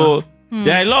 Whoever. So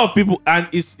there are a lot of people, and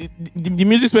the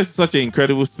music space is such an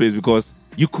incredible space because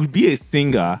you could be a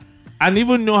singer and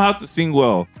even know how to sing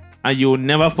well, and you will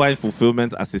never find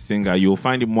fulfillment as a singer. You will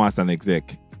find it more as an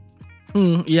exec.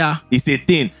 Yeah, it's a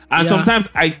thing. And sometimes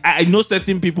I know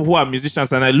certain people who are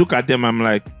musicians, and I look at them, I'm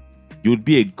like, you would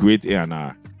be a great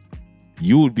A&R.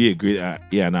 You would be a great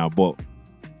A&R, but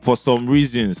for some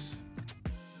reasons,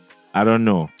 I don't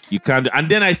know. You can't. And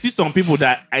then I see some people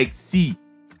that I see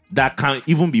that can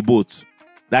even be both.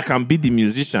 That can be the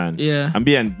musician, and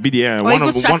be the A&R.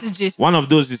 One of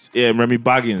those is Remy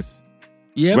Baggins.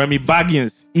 Yeah, Remy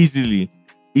Baggins easily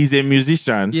is a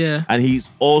musician, and he's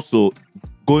also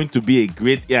going to be a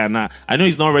great A&R. I know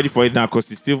he's not ready for it now because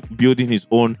he's still building his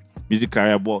own music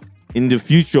career, but in the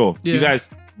future, you guys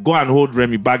go and hold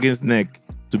Remy Baggins' neck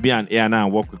to be an A&R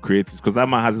and work with creatives, because that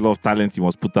man has a lot of talent he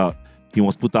must put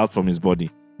out from his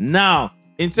body. Now,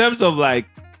 in terms of like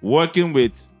working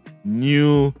with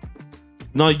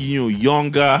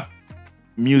younger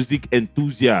music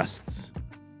enthusiasts,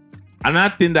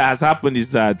 another thing that has happened is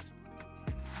that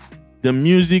the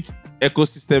music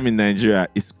ecosystem in Nigeria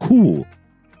is cool.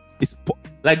 It's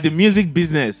like the music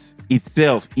business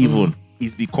itself even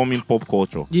is becoming pop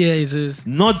culture. Yeah, it is.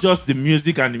 Not just the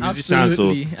music and the musicians.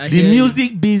 So the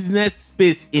music business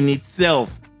space in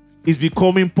itself is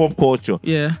becoming pop culture.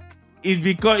 Yeah. It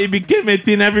became a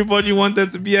thing. Everybody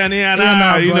wanted to be an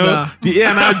A&R, you know. The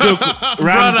A&R joke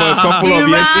ran for a couple of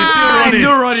years. It's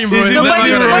still running, bro. No, but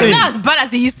it's not as bad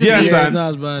as it used to be. Yeah, it's not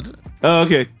as bad.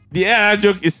 Okay. The A&R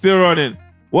joke is still running.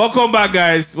 Welcome back,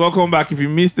 guys. Welcome back. If you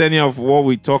missed any of what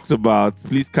we talked about,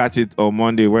 please catch it on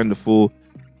Monday when the full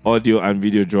audio and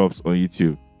video drops on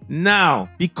YouTube. Now,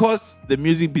 because the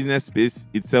music business space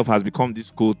itself has become this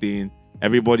cool thing,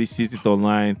 everybody sees it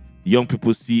online. Young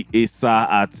people see Asa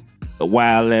at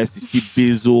Wireless, you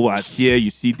see Bezo at here,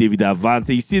 you see David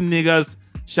Avante, you see niggas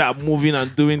sharp moving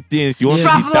and doing things. You want to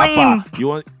be dapper. Do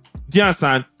you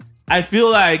understand? I feel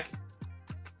like,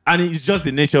 and it's just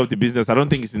the nature of the business. I don't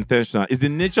think it's intentional. It's the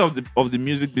nature of the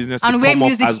music business to come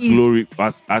up as glory,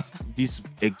 as this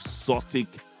exotic,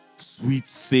 sweet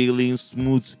sailing,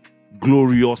 smooth,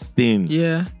 glorious thing.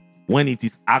 Yeah. When it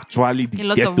is actually the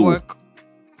lot ghetto, of work.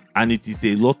 And it is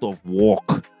a lot of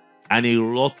work and a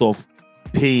lot of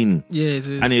pain. Yeah, it is.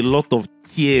 And a lot of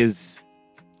tears.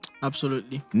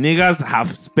 Absolutely. Niggas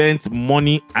have spent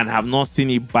money and have not seen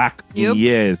it back in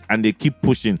years, and they keep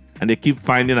pushing and they keep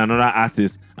finding another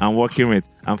artist and working with,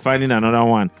 and finding another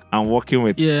one and working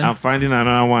with, and finding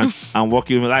another one and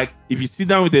working with. Like, if you sit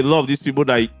down with a lot of these people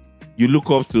that you look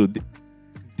up to,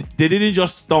 they didn't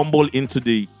just stumble into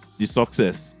the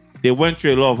success. They went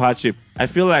through a lot of hardship. I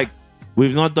feel like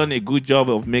we've not done a good job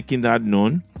of making that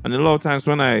known. And a lot of times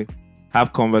when I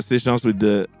have conversations with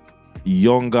the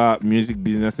younger music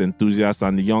business enthusiasts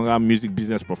and the younger music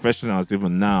business professionals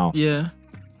even now,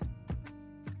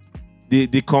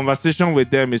 the conversation with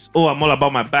them is, oh, I'm all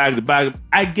about my bag, the bag.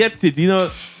 I get it, you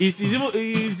know.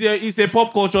 It's a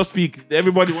pop culture speak.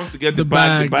 Everybody wants to get the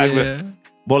bag.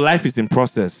 But life is in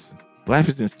process. Life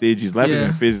is in stages. Life is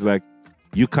in phases. Like,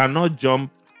 you cannot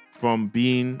jump from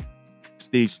being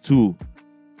stage 2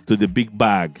 to the big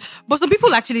bag. But some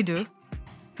people actually do.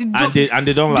 And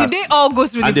they don't last. Did they all go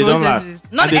through the processes?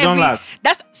 Not and they don't last.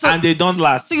 And they don't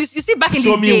last. So you see back in the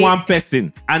day. Show me one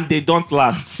person and they don't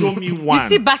last. Show me one. You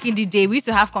see back in the day, we used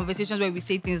to have conversations where we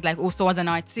say things like, oh, someone's an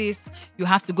artist. You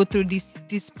have to go through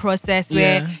this process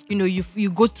where, you know, you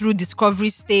go through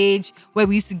discovery stage, where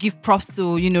we used to give props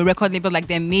to, you know, record labels like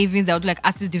them, Mavens that would do like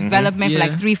artist development for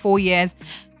like 3-4 years.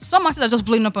 Some artists are just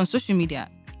blowing up on social media.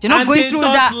 They're not going through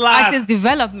that artist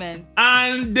development.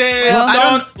 And they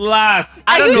don't last.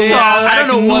 Are you sure? I don't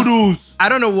know what. I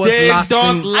don't know what's lasting. They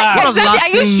don't last.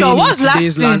 Exactly. Are you sure? What's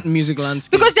lasting? Music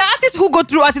landscape. Because there are artists who go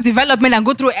through artist development and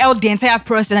go through the entire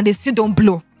process and they still don't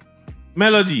blow.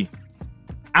 Melody,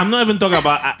 I'm not even talking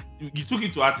about you took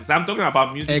it to artists. I'm talking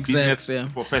about music business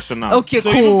professionals. Okay,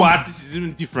 so cool. even for artists, it's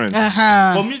even different.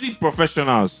 For music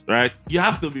professionals, right? You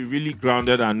have to be really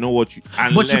grounded and know what you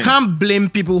and But learn. you can't blame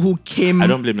people who came. I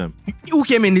don't blame them. Who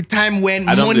came in the time when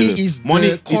money is money.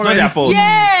 The It's not their fault.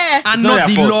 Yes. and It's not not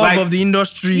the their fault. love Like, of the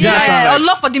industry. Yeah, or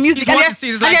love for the music. It's And what there's, it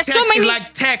is. and Like there's tech, so many. it's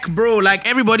like tech, bro. Like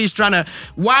everybody's trying to.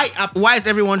 Why is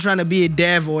everyone trying to be a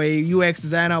dev or a UX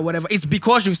designer or whatever? It's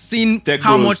because you've seen Tech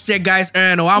how bros. much tech guys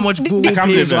earn or how much Google can't blame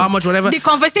pays or them. how much whatever. The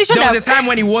conversation There was a that- time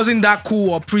when it wasn't that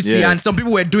cool or pretty, Yeah. and some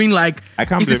people were doing like I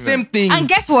can't it's the blame same them. thing. And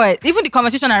guess what? Even the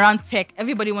conversation around tech,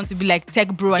 everybody wants to be like tech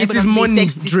bro. And It everybody is wants to be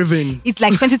money tech. driven. It's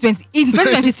like 2020. In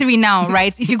 2023 now,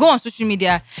 right? If you go on social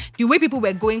media, the way people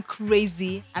were going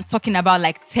crazy and talking about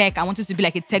like tech, I wanted to be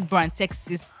like a tech bro and tech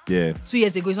sis. Yeah. 2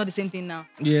 years ago, it's not the same thing now.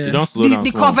 Yeah. You don't slow down.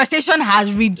 The small. conversation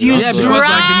has reduced. Yeah, Because, because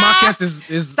like the market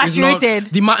is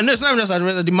Saturated. Is not, no, it's not even just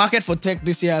saturated. The market for tech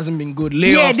this year hasn't been good.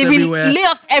 Layoffs Yeah, they've been everywhere.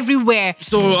 layoffs everywhere.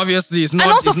 So obviously it's not.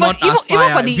 also It's for- not even- as even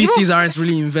fire. for the- VCs even- aren't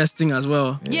really investing as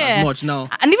well. Yeah. As much now.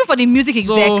 And even for the music exec,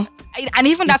 So, and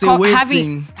even that it's a wave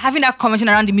having thing. that conversation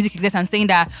around the music execs and saying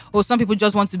that, oh, some people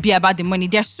just want to be about the money.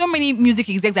 There's so many music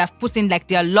execs that have put in like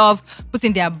their love, put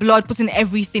in their blood, put in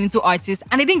everything into artists,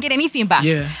 and they didn't get anything back.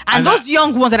 Yeah. And those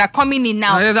young ones that are coming in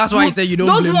now, Yeah, that's why I say you don't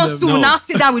Those blame ones them. too will No. now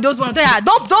sit down with those ones. Yeah,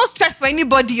 don't stress for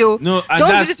anybody, yo. No, and Don't do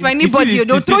that's- this for you see anybody, the- yo.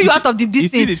 They'll you throw see you the- out of the you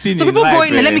this see the thing. thing So in people go life,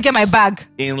 in and let eh? me get my bag.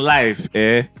 In life,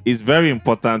 it's very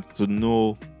important to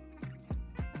know,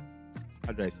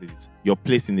 how do I say this? Your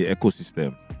place in the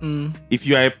ecosystem. If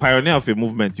you are a pioneer of a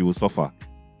movement, you will suffer.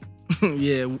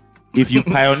 Yeah, If you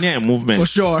pioneer a movement, for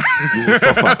sure. you will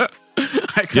suffer. I Do you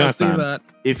can see understand? that.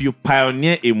 If you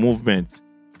pioneer a movement,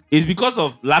 it's because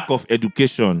of lack of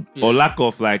education or lack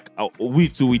of like, we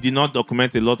did not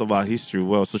document a lot of our history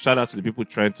well. So shout out to the people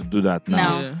trying to do that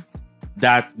now. No. Yeah.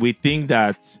 That we think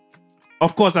that,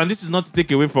 of course, and this is not to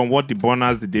take away from what the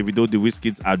Burners, the Davido, the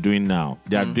Wizkids are doing now.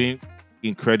 They are doing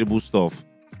incredible stuff.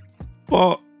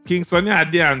 But King Sunny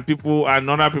Ade and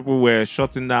other people were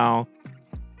shutting down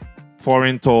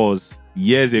foreign tours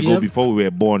years ago before we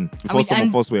were born. Before some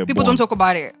of us were people born. don't talk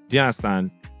about it. Do you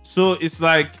understand? So it's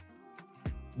like,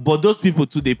 but those people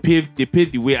too, they paid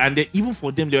the way, and even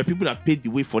for them, there are people that paid the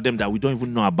way for them that we don't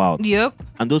even know about. Yep.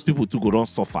 And those people too go don't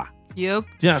suffer. Yep.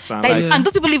 Do you understand? Like, Like, and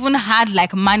those people even had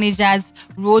like managers,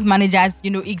 road managers,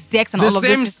 execs and The all of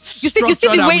same this. You see the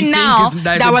structure way now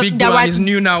that is a big deal and is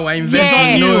new now. I invest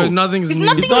Yeah. no, New. nothing's it's new.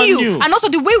 nothing It's not new. new. And also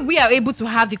the way we are able to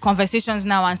have the conversations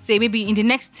now and say maybe in the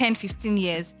next 10, 15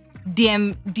 years,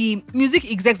 the music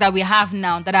execs that we have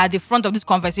now that are at the front of these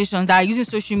conversations, that are using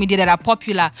social media, that are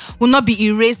popular, will not be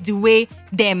erased the way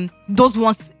those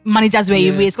ones managers were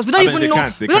erased. Because we don't I mean, even they know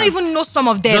can't, they we don't can't. even know some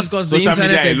of them. Just because the Social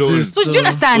internet media alone. exists. So do you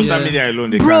understand? social media alone,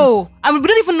 they Bro, can't. I mean, we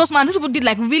don't even know some. Those people did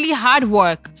like really hard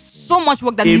work, so much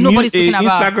work that A nobody's talking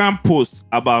about. Instagram post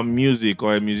about music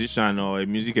or a musician or a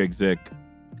music exec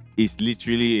is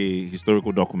literally a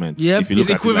historical document. Yep, if you look it's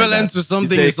at it like equivalent that. to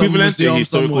something It's in some equivalent to a museum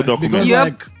historical somewhere. document. Because, Yep.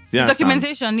 like, Do you understand?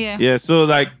 Documentation, yeah. Yeah, so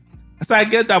I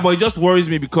get that, but it just worries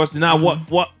me because now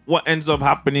what ends up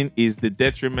happening is the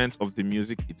detriment of the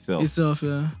music itself. itself,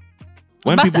 yeah.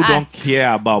 When I'm about people to don't ask.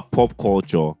 care about pop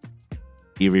culture,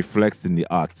 it reflects in the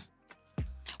art.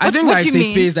 I think what that's you a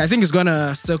mean? phase. I think it's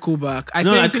gonna circle back. I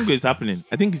think it's happening.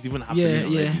 I think it's even happening yeah.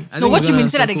 already. I So think what it's you gonna mean?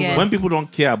 Say that circle again. back. When people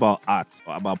don't care about art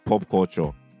or about pop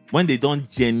culture, when they don't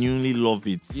genuinely love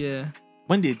it, Yeah.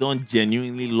 when they don't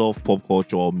genuinely love pop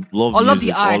culture or love Or love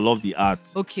music the art. or love the art,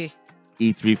 Okay.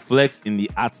 it reflects in the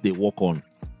art they work on.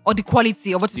 Or the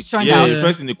quality of what is turned Yeah, out. it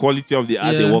reflects in the quality of the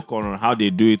art they Yeah. work on how they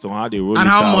do it, on how they roll And it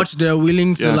how out. much they're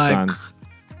willing to You like understand?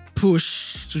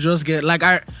 push to just get like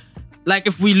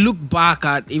if we look back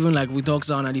at even like we talked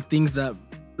on at the things that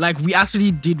like we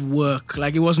actually did work.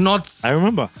 Like it was not I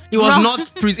remember. it was No.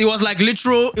 not it was like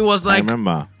literal, it was I like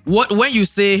remember. what when you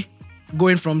say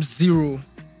going from zero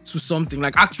to something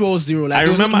like actual zero, like I there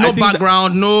was remember, I no think that-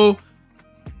 background, no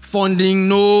funding,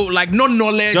 no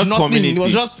knowledge, Just nothing. community. It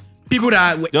was just people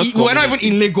that were, Just we were not even community.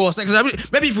 in Lagos.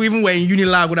 Like, maybe if we even were in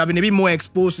Unilag, would have been a bit more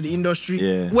exposed to the industry.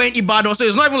 Yeah. We're in Ibadan, so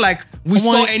it's not even like we Come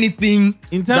saw on. anything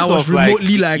In that terms was of like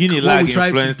remotely like what Unilag we tried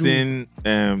to do. influencing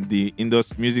the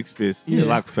industry music space, Yeah.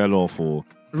 Unilag fell off.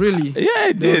 Really? Yeah,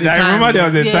 it There was did. a I time, remember there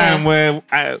was a yeah. time where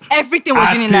Everything was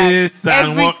Unilag. artists and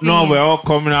whatnot Everything. were all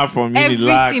coming out from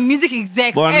Unilag. Everything, music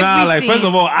execs, But now, like, first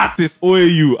of all, artists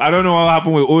OAU. I don't know what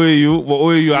happened with OAU, but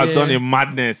OAU has Yeah. done a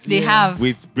madness. They have.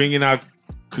 With bringing out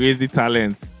crazy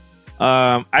talents.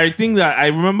 I think that I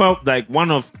remember like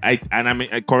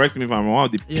correct me if I'm wrong, one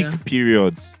of the peak Yeah.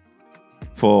 periods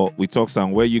for We Talk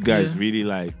Sound where you guys Yeah. really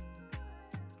like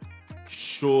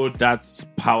showed that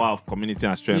power of community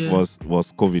and strength Yeah.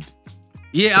 was COVID.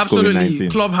 Yeah, It's absolutely.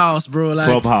 COVID-19. Clubhouse, bro. Like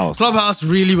Clubhouse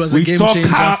really was a game changer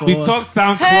for We us. talked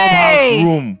down Hey! Clubhouse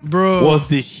room, Bro. was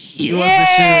the shit. It was the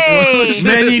shit. It was the shit.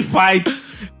 Many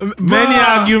fights, many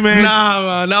arguments. Nah,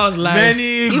 man, that was like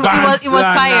Many It was banter,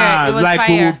 fire. It was like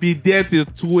we fire. will be there till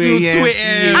 2 Till 2 a.m.,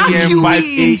 a.m., 3 a.m.,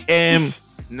 Arguing. 5 a.m.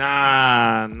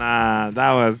 Nah,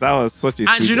 that was such a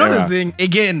and sweet you know era. the thing,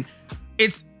 again,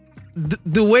 it's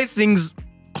the way things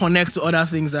connect to other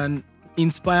things and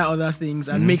inspire other things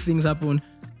and make things happen.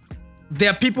 There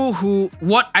are people who,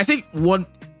 I think one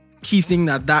key thing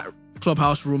that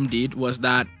Clubhouse room did was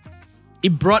that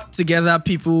it brought together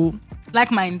people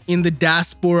Like minds. in the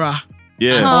diaspora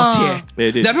Yeah. and us here.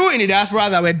 They did. There are people in the diaspora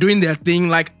that were doing their thing.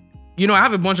 Like, you know, I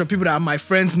have a bunch of people that are my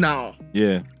friends now.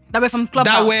 Yeah. That were from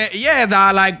Clubhouse.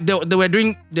 That like they were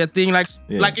doing their thing. Like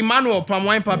Yeah. like Emmanuel, Palm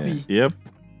Wine Papi. Yep.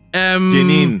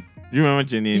 Janine. Do you remember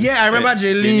Janine? Yeah, I remember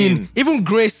Jaylene. Even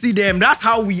Gracie them. That's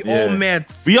how we all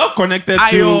met. We all connected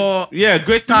Ayo, to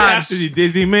Gracie Taj, actually,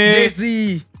 Daisy May.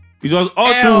 Daisy, It was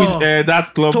all El, through with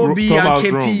that Toby clubhouse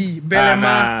and room. KP,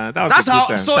 Belema. That was That's a how.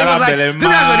 good time. So Shout it was out like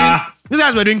Belema. these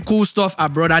guys were doing cool stuff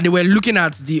abroad, and they were looking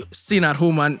at the scene at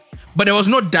home, but there was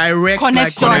no direct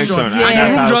Connection. Like, connection. Yeah.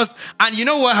 And Yeah. you just you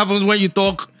know what happens when you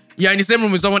talk. You're in the same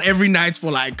room with someone every night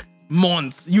for like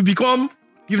months.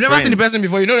 You've never seen the person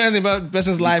before. You don't know anything about the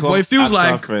person's life, but it feels Become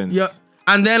like after friends. yeah.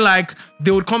 And then like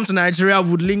they would come to Nigeria,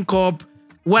 would link up.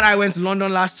 When I went to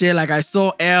London last year, like I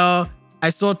saw El, I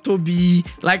saw Toby,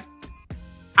 like,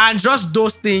 and just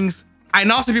those things. I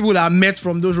now see people that I met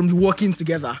from those rooms working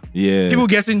together. Yeah. People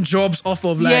getting jobs off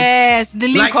of like yes, the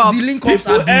link up. the link ups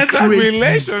People have been enter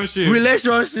crazy.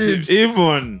 relationships.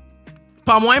 Even.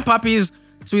 Palm Wine Papi's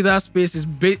Twitter space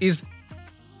is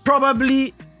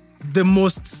probably the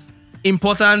most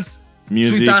important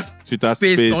Twitter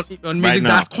space on music right now.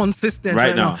 that's consistent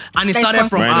right now. And it That's started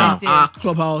from consistent, our yeah.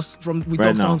 clubhouse, from We Right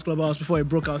Talk now. Sounds clubhouse before it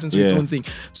broke out into Yeah. its own thing.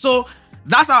 So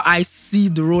that's how I see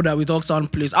the role that We Talk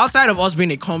Sound plays. Outside of us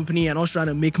being a company and us trying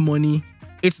to make money,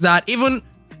 it's that even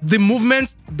the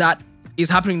movement that is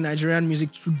happening in Nigerian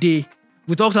music today,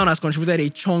 We Talk Sound has contributed a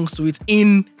chunk to it.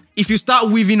 If you start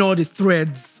weaving all the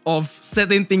threads of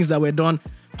certain things that were done,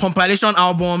 compilation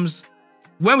albums,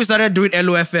 when we started doing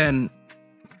LOFN,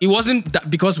 it wasn't that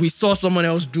because we saw someone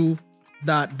else do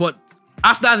that, but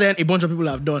after then, a bunch of people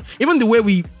have done. Even the way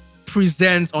we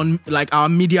present on like our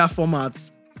media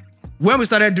formats, when we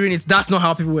started doing it, that's not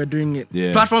how people were doing it.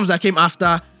 Yeah. Platforms that came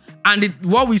after, and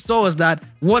what we saw was that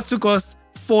what took us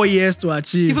 4 years to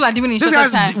achieve, People are doing it in these shorter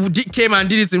guys time. came and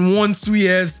did it in 1-2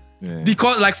 years. Yeah.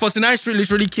 Because like 49th Street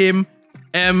literally came,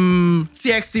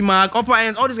 TXT Mark, Upper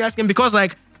End, all these guys came because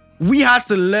like we had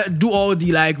to do all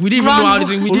the like we didn't even know how to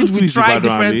think. We tried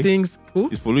different things. Who?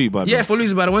 It's Folu Ibadan. Yeah, Folu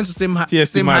is Ibadan. Went to same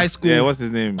TFC high school. Yeah, what's his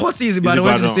name? Koti is Ibadan.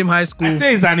 Went to the same high school. I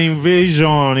say it's an invasion.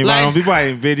 Ibadan. Like- People are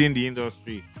invading the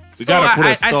industry. We So gotta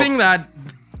put a stop. I think that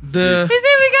the He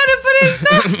said we gotta put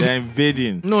it down. They're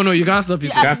invading. no, you can't stop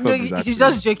it. can't stop no, with that. she's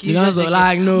just joking. You she's can't just stop, joking.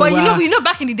 like, no, But wow. you know,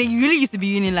 back in the day, you really used to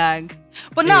be Unilag.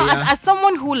 But now, Yeah. as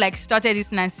someone who like started this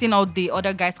and seeing all the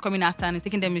other guys coming after and it's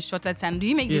taking them a shorter time, does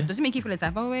it make you feel a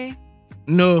type of way?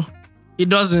 No, it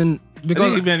doesn't Because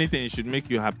because if anything, it should make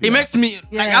you happy. it makes me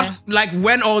Yeah. like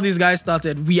when all these guys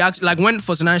started, we actually like when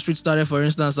 49th Street started, for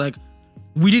instance, like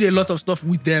we did a lot of stuff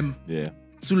with them. Yeah.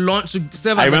 To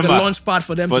serve I as like a remember. launch pad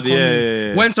for them For to the- come in.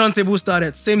 yeah. When Turntable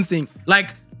started, same thing.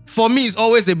 Like for me, it's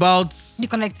always about The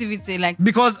connectivity, like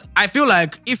because I feel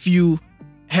like if you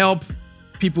help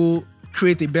people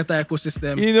create a better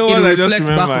ecosystem, You know it what I just reflects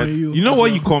back on remembered? you. You know as what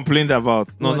well. you complained about?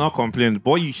 No, What? not complained, but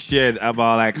what you shared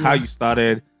about like how you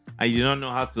started and you don't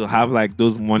know how to have like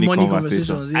those money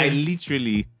conversations. yeah. I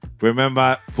literally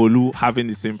remember Folu having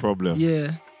the same problem.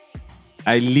 Yeah,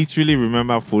 I literally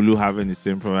remember Folu having the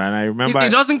same problem. And I remember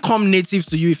it doesn't come native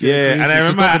to you if you're yeah, and I creative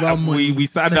to talk about remember money. we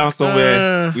sat It's down like,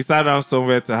 somewhere. We sat down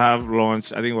somewhere to have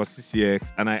lunch. I think it was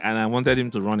CCX, and I wanted him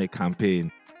to run a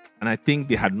campaign, and I think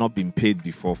they had not been paid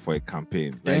before for a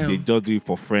campaign. Like Damn. they just do it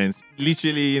for friends,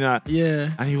 literally, you know. Yeah.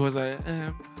 And he was like,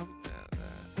 I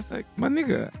was like, my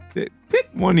nigga,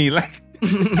 take money, like.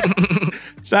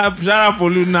 Shout out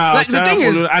Folu now. Like, the Shout out thing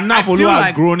is, Folu. And now I Folu feel has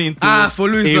like- grown into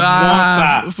Folu is a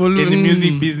monster Folu, in the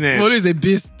music business. Folu is a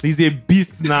beast. He's a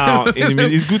beast now. in the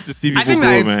music. It's good to see people I think grow,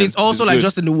 that man. it's also like good.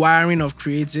 just in the wiring of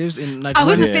creatives. In like I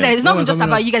was when- to say that it's not when just we're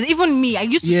about coming you guys. Even me, I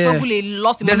used to Yeah. struggle a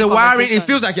lot. In There's a money wiring. It conversation.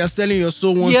 feels like you're selling your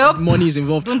soul once Yep. money is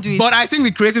involved. Don't do it. But I think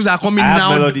the creatives are coming I have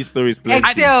now. melody stories playing.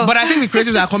 Excel. But I think the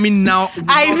creatives are coming now.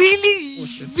 I really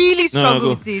really struggle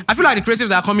with it. I feel like the creatives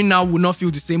that are coming now will not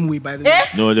feel the same way, by the way.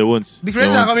 No, they won't. The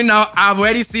creators that are coming now, I've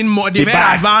already seen more. They've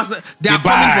very advanced. They are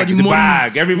coming for the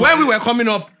money. When we were coming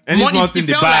up, money, it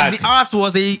felt like the art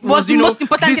was the most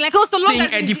important thing. Like, so long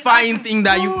as a defining thing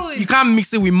that you can't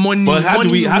mix it with money. But how do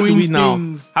we now?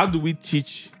 Things. How do we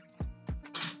teach?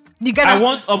 I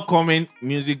want upcoming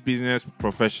music business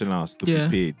professionals to be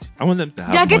paid. I want them to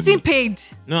have. They are money. getting paid.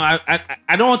 No,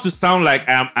 I don't want to sound like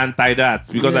I am anti that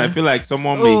because I feel like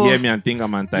someone may hear me and think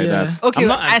I'm anti that. Okay, I'm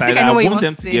not anti that. I want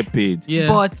them to get paid. Yeah.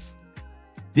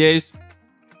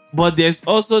 But there's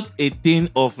also a thing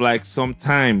of like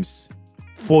sometimes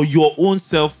for your own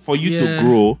self, for you to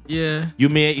grow, you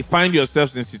may find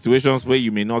yourselves in situations where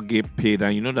you may not get paid,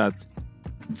 and you know that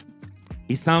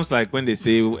it sounds like when they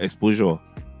say exposure.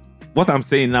 What I'm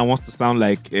saying now wants to sound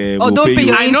like don't pay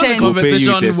your I know the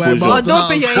conversation we're about.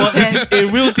 Don't pay your but it's a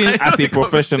real thing as a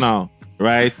professional,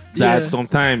 right? That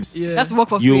sometimes that's work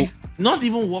for free. Not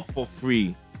even work for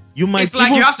free. You might. It's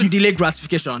like you have to delay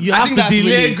gratification. You have to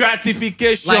delay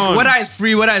gratification. Like whether it's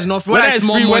free, whether it's not free, whether it's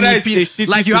more money,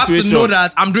 like you have to know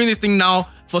that I'm doing this thing now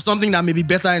for something that may be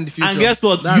better in the future. And guess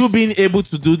what? You being able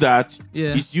to do that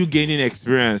is you gaining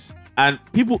experience. And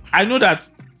people, I know that.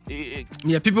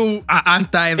 People are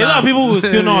anti that. A lot of people will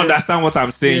still not understand what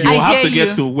I'm saying. You have to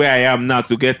get to where I am now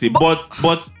to get it.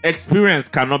 But experience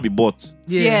cannot be bought.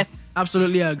 Yes.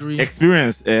 Absolutely agree.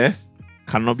 Experience,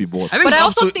 cannot be bought. But I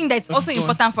also think that it's also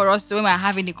important for us when we're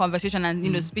having the conversation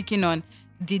and speaking on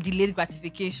the delayed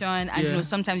gratification, and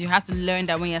sometimes you have to learn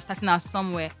that when you're starting out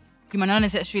somewhere, you might not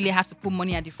necessarily have to put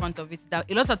money at the front of it.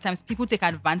 That a lot of times people take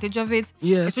advantage of it,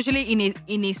 especially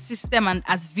in a system and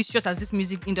as vicious as this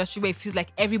music industry, where it feels like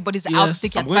everybody's out to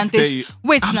take advantage.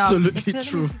 Wait, absolutely now,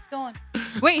 true.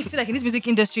 Where you feel like in this music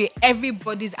industry,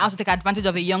 everybody's out to take advantage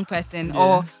of a young person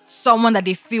or someone that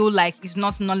they feel like is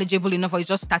not knowledgeable enough or is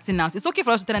just starting out. It's okay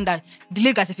for us to tell them that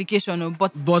delayed gratification,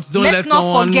 but don't let's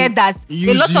not forget that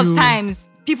a lot of you. times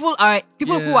people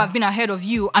who have been ahead of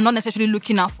you are not necessarily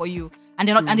looking out for you. And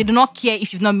they do not care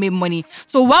if you've not made money.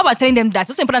 So while we're telling them that,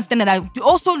 it's also important to tell them that you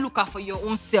also look out for your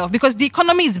own self, because the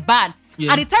economy is bad.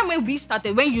 At the time when you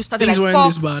started things like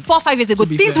 4-5 years ago,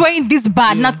 things weren't this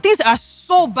bad. Now things are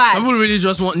so bad. People really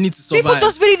just need to survive. People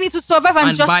just really need to survive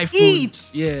and just buy food. eat.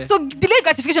 Yeah. So delayed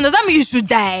gratification, does that mean you should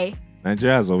die?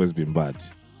 Nigeria has always been bad.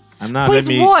 And now but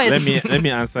let me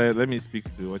answer. Let me speak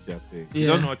to what you're saying. You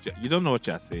don't know what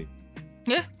you're saying.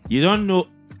 Yeah. You don't know.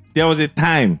 There was a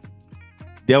time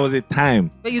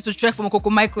we used to trek from Coco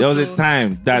Michael. There was a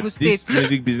time that this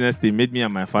music business thing made me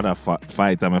and my father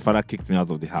fight, and my father kicked me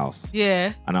out of the house.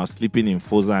 Yeah. And I was sleeping in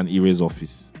Foza and Ire's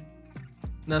office.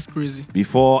 That's crazy.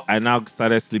 Before I now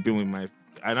started sleeping with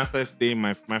I now started staying.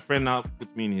 My friend now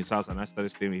put me in his house, and I started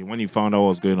staying with him when he found out what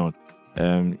was going on.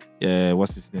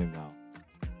 What's his name now?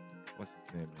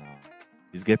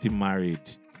 He's getting married.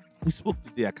 We spoke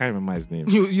today. I can't remember his name.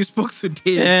 You spoke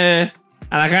today. Yeah.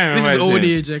 And I can't remember. This is old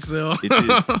age, Excel. It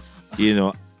is.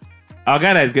 Our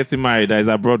guy that is getting married, that is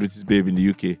abroad with his babe in the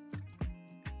UK.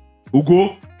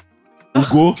 Ugo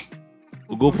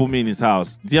put me in his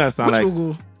house. Do you understand?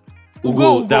 Which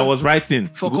Ugo that was writing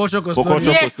for culture custodian.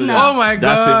 Yes, custodian. no. Oh my god!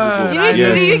 That's him, Ugo.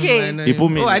 In the UK. He put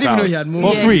me in his house. I didn't know he had moved.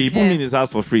 For free. He put me in his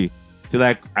house for free.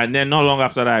 And then not long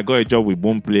after that, I got a job with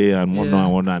Boomplay and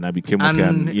whatnot, and I became okay.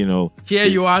 And here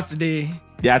you are today.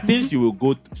 There are things you will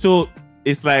go. So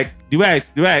it's like the way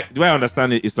I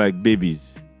understand it. It's like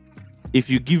babies. If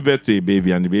you give birth to a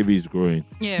baby and the baby is growing,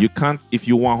 you can't. If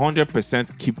you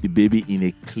 100% keep the baby in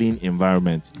a clean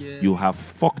environment, you have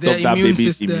fucked up that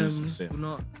baby's immune system. Will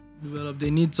not develop. They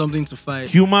need something to fight.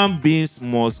 Human beings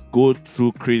must go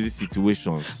through crazy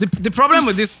situations. The problem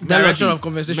with this direction of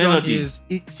conversation is,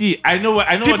 I know.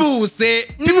 People will say.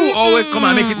 People will always come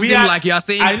and make it seem like you are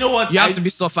saying. I know what you have to be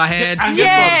soft ahead. And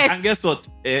guess what?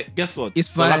 It's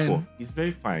fine. Dolapo, it's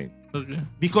very fine. Okay.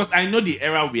 Because I know the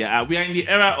era we are. We are in the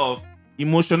era of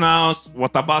emotional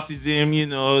whataboutism,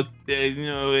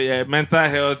 mental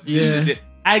health. Yeah.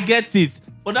 I get it.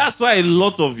 But that's why a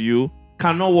lot of you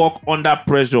cannot work under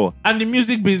pressure. And the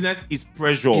music business is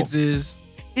pressure. It is.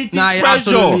 It is it pressure.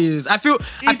 Absolutely is. I feel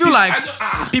like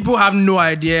people have no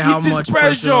idea how much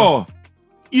pressure.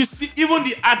 You see, even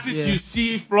the artists you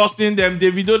see flossing them, they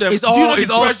video them. It's all smoke. It's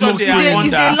a lot of work.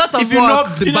 If you know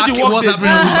the back, what's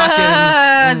happening on the back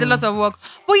end. It's a lot of work.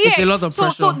 But yeah, it's a lot of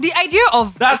pressure. So the idea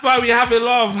of... That's why we have a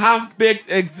lot of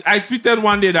half-baked I tweeted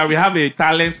one day that we have a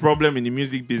talent problem in the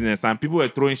music business, and people were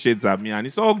throwing shades at me, and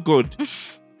it's all good.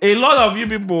 A lot of you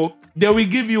people, they will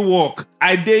give you work.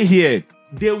 I dare here.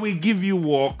 They will give you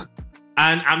work,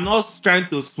 and I'm not trying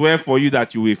to swear for you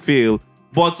that you will fail,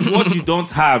 but what you don't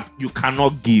have, you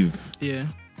cannot give. Yeah.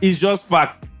 It's just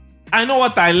fact. I know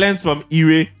what I learned from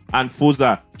Ire and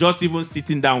Foza, just even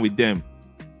sitting down with them.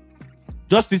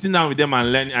 Just sitting down with them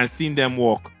and learning and seeing them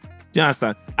work. Do you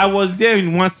understand? I was there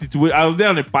in one situation. I was there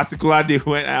on a particular day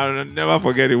when I'll never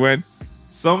forget it, when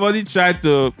somebody tried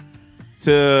to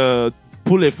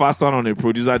pull a fast one on a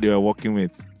producer they were working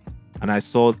with. And I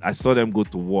saw them go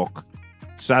to work.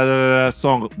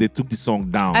 Song, they took the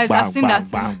song down. I've seen bam,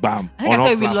 that. bam, bam. I think I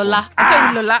saw it with Lola. I saw it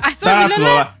with Lola. I saw it with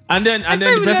Lola. And then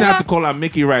the person had to call and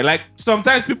make it right. Like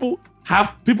sometimes people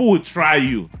will try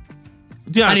you.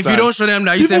 Do you And if you don't show them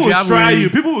that you people say you have will try really... you.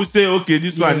 People will say, okay,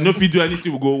 this one, no, if you do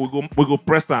anything, we go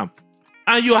press them.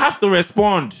 And you have to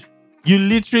respond. You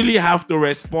literally have to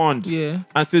respond. Yeah.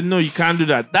 And say, no, you can't do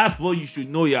that. That's what you should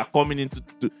know you're coming into.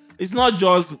 It's not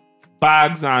just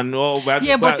bags and all that.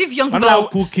 Yeah, but if young people are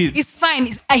cool kids, it's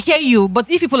fine. I hear you. But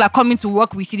if people are coming to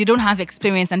work with you, they don't have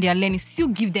experience and they are learning, still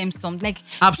give them some. Like,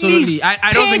 absolutely. Please,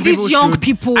 I don't think these people young should.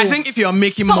 people. I think if you're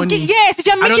making money, yes, if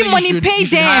you're making money, pay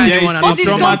them. But this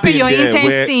don't pay your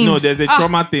intense thing. No, there's a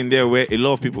trauma thing there where a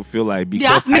lot of people feel like because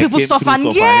they have to make people suffer.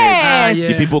 Yes.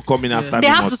 The people coming after me they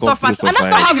have must to suffer, and that's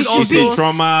not how it should be. be.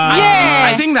 Trauma.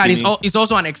 Yeah. I think that it's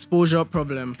also an exposure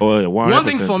problem. Oh, yeah, one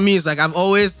thing for me is like I've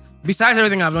always, besides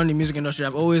everything I've done in the music industry,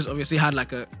 I've always obviously had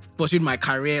like pursued my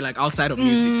career like outside of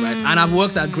music, right? And I've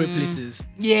worked at great places.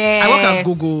 Yeah. I work at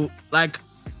Google, like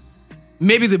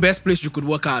maybe the best place you could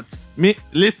work at.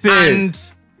 Listen. And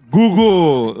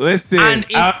Google, listen. And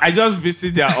I just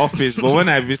visit their office, but when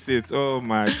I visit, oh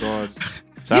my God.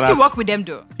 You still work with them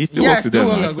though? He still works with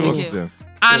them.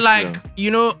 And like, you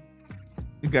know,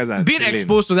 you guys are being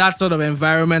exposed to that sort of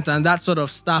environment and that sort of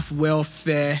staff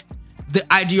welfare,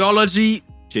 the ideology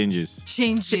changes.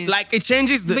 Like it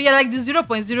changes but you're like the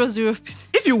 0.00%.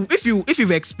 If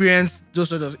you've experienced those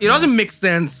sort of, it doesn't make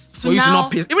sense for you to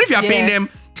not pay. Even if you're paying them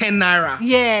 10 naira.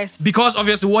 Yes. Because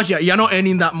obviously what you're not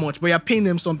earning that much, but you're paying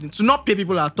them something. To not pay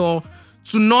people at all,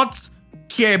 to not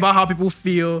care about how people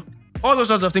feel, all those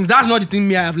sorts of things. That's not the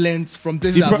thing I have learned from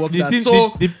places I've worked at.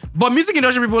 But music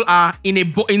industry people are in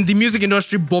the music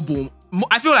industry bubble.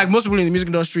 I feel like most people in the music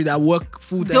industry that work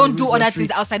full time don't do other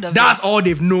things outside of that's all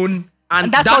they've known. And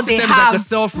that's all they have. Like a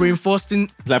self-reinforcing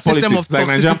system of like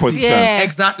Nigerian politicians. Yeah.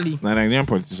 Exactly. Like Nigerian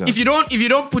politicians. If you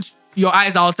don't put your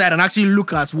eyes outside and actually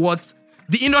look at what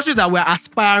the industries that we're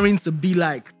aspiring to be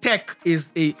like, tech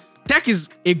is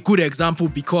a good example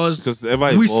because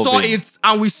we saw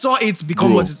it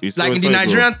become what is like in the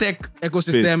Nigerian tech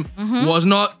ecosystem was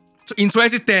not in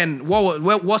 2010.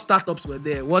 What startups were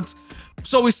there?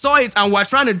 So we saw it and we're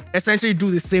trying to essentially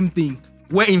do the same thing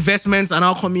where investments are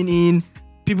now coming in.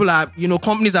 People are,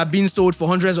 companies are being sold for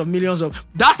hundreds of millions of.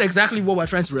 That's exactly what we're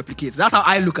trying to replicate. That's how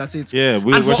I look at it. Yeah,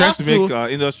 we're trying to make our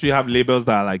industry have labels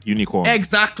that are like unicorns.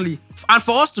 Exactly. And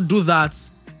for us to do that,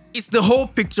 it's the whole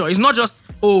picture. It's not just,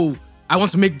 I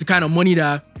want to make the kind of money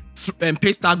that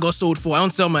Paystack got sold for. I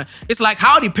want to sell my. It's like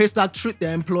how did Paystack treat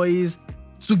their employees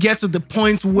to get to the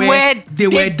point where they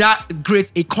were that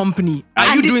great a company?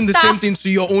 Are you doing the same thing to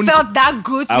your own? Felt that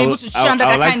good to be able to show under that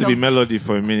I would like kind to of be Melody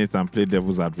for a minute and play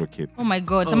devil's advocate. Oh my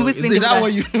God! Somebody's playing is that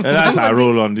what you? That's our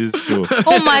role on this show.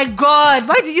 Oh my God!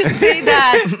 Why do you say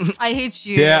that? I hate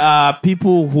you. There are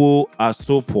people who are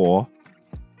so poor,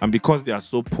 and because they are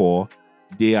so poor,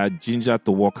 they are ginger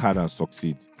to work hard and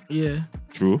succeed. Yeah.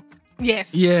 True.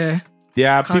 Yes. Yeah.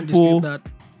 There are Can't people dispute that.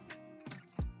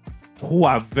 who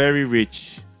are very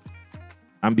rich,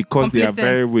 and because they are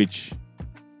very rich,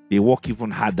 they work even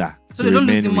harder. So they don't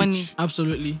lose the money.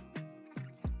 Absolutely.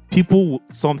 People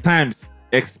sometimes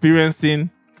experiencing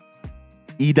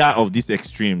either of these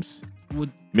extremes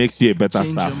Would makes you a better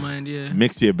change staff. your mind, yeah.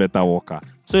 Makes you a better worker.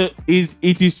 So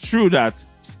it is true that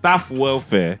staff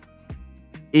welfare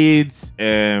aids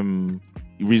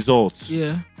results,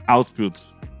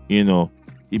 outputs.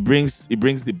 It brings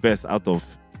the best out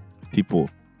of people.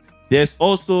 There's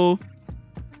also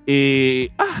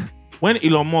when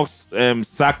Elon Musk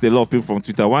sacked a lot of people from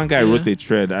Twitter, one guy wrote a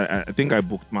thread. I think I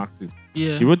bookmarked it.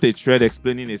 Yeah. He wrote a thread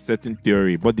explaining a certain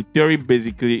theory, but the theory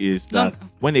basically is that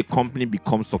when a company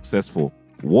becomes successful,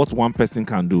 what one person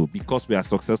can do, because we are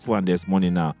successful and there's money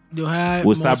now,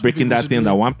 we'll start breaking that thing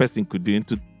that one person could do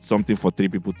into something for 3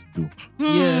 people to do.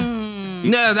 Yeah.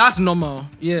 No, that's normal.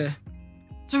 Yeah.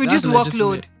 To reduce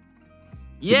workload.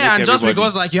 Yeah, and just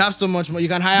because like you have so much more, you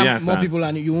can hire more people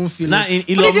and you won't feel but if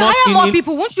you hire more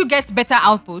people, won't you get better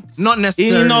output? Not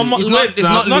necessarily. It's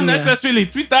not necessarily.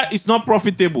 Twitter is not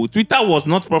profitable. Twitter was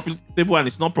not profitable and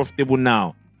it's not profitable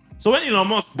now. So when Elon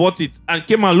Musk bought it and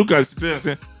came and looked at the situation and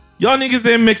said, y'all niggas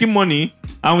ain't making money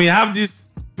and we have this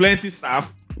plenty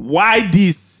staff, why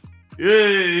this?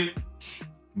 Hey.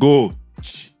 Go.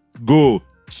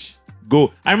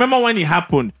 go. I remember when it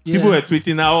happened, people were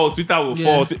tweeting now, oh, Twitter will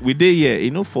fall. We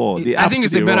did, fall. I think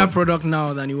it's a better product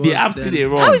now than it was. The apps still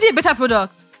wrong. How is it a better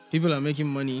product? People are making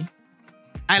money.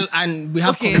 And we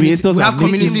have creators we have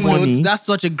community money. notes. That's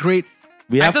such a great.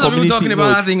 We have people community talking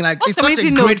about that thing. Like, What's it's such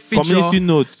a great feature. Community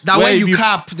notes. That when you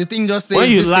cap, the thing just says. When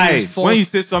you this lie, thing is false. when you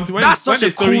say something, when That's when such the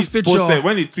a story cool is feature. posted,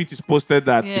 when the tweet is posted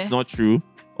that it's not true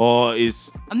or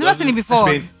is I've never seen it before.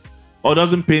 Or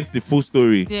doesn't paint the full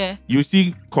story. Yeah. You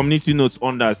see community notes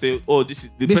on that say, oh, this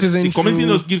is the community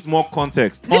notes gives more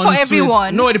context. Is it for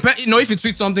everyone? No, it depends. No, if you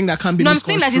tweet something that can be. No, I'm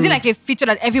saying that is it like a feature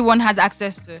that everyone has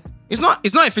access to? It's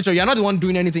not a feature. You're not the one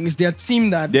doing anything. It's their team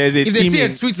that. There's a if team they see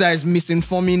a tweet that is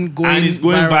misinforming, and it's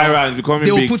going viral and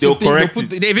becoming big, they'll correct it.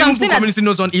 They've even put community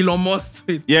notes on Elon Musk's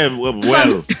tweet. Yeah, well.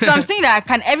 So I'm saying that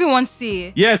can everyone see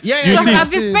it? Yes. Yeah, you Because see. I've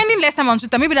been spending less time on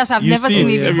Twitter. Maybe that's why I've You never see seen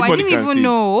it. it before. I Everybody didn't can even see it.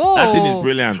 know. That thing is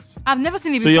brilliant. I've never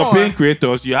seen it So before. you're paying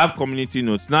creators, you have community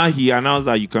notes. Now he announced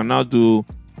that you can now do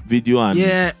video and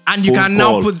and you can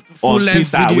now put full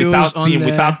length videos without on there.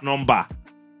 without number.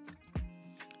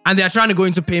 And they are trying to go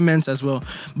into payments as well.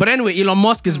 But anyway, Elon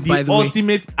Musk is by the way. The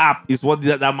ultimate app is what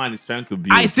that man is trying to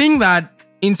build. I think that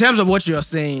in terms of what you're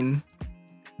saying,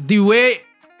 the way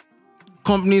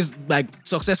companies like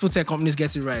successful tech companies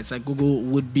get it right, like Google,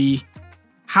 would be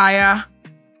hire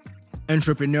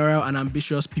entrepreneurial and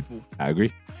ambitious people. I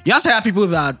agree. You have to hire people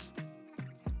that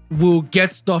will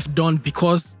get stuff done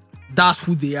because that's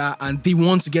who they are and they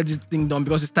want to get this thing done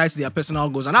because it's tied to their personal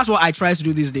goals. And that's what I try to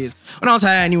do these days. When I don't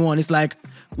hire anyone, it's like,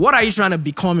 what are you trying to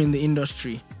become in the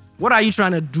industry? What are you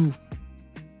trying to do?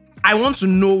 I want to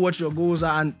know what your goals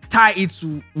are and tie it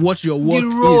to what your work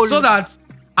is, so that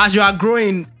as you are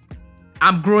growing,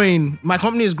 I'm growing, my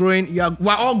company is growing,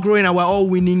 we're all growing and we're all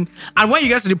winning. And when you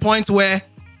get to the point where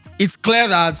it's clear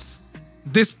that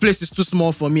this place is too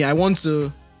small for me, I want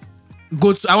to go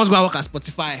and work at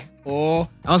Spotify or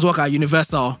I want to work at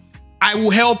Universal, I will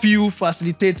help you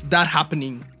facilitate that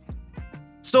happening.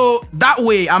 So that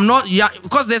way, I'm not,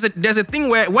 because there's a thing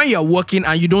where when you're working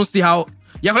and you don't see how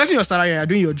you're collecting your salary, you're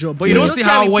doing your job, but you don't see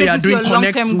how what you're doing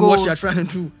connects to what you're trying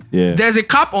to do. Yeah. There's a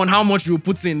cap on how much you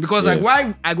put in, because like,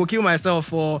 why I go kill myself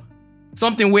for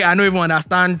something where I don't even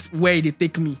understand where they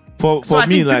take me. For I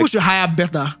me, think like, people should hire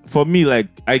better. For me,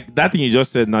 like, that thing you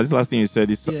just said, now this last thing you said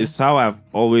is how I've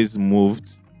always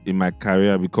moved in my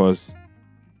career, because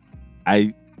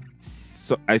I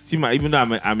see even though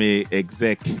I'm a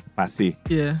exec per se,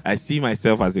 I see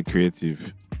myself as a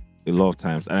creative a lot of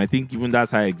times, and I think even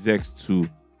that's how execs too,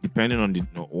 depending on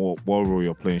what role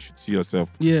you're playing, should see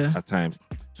yourself at times.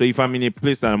 So if I'm in a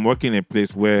place and I'm working in a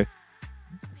place where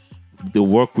the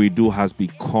work we do has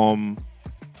become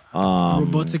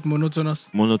robotic, monotonous,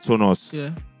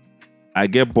 I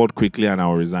get bored quickly and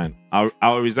I'll resign.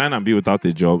 I'll resign and be without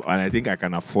a job, and I think I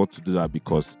can afford to do that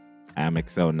because I am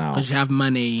Excel now. Because you have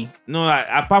money. No,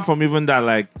 apart from even that,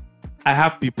 like, I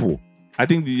have people. I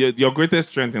think your greatest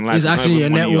strength in life is actually your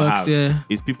networks.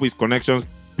 It's people, it's connections,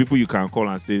 people you can call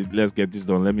and say, let's get this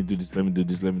done. Let me do this. Let me do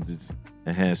this. Let me do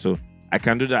this. So I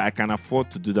can do that. I can afford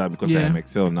to do that because I am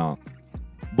Excel now.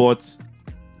 But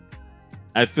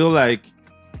I feel like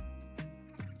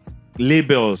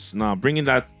labels now, bringing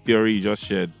that theory you just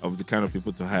shared of the kind of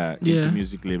people to hire into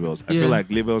music labels, I feel like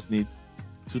labels need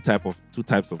two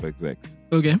types of execs.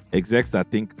 Okay. Execs that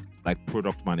think like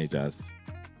product managers,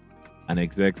 and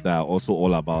execs that are also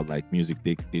all about like music.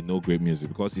 They know great music,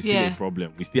 because it's still a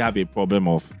problem. We still have a problem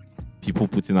of people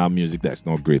putting out music that's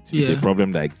not great. It's a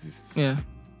problem that exists. Yeah.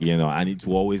 You know, and it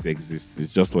will always exist.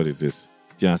 It's just what it is.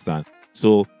 Do you understand?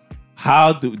 So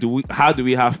how do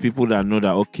we have people that know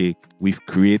that, okay, we've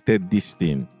created this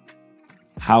thing,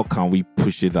 how can we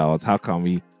push it out? How can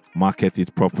we market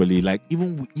it properly? Like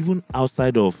even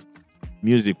outside of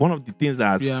music, one of the things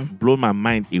that has blown my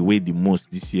mind away the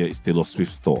most this year is Taylor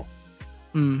Swift's tour.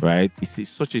 Right? It's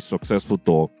such a successful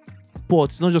tour, but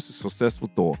it's not just a successful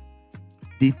tour.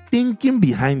 The thinking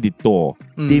behind the tour,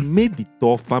 they made the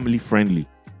tour family friendly.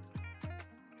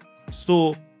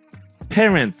 So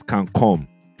parents can come,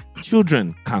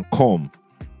 children can come,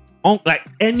 like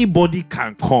anybody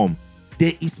can come.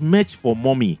 There is merch for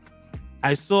mommy.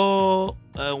 I saw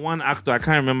one actor, I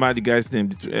can't remember the guy's name,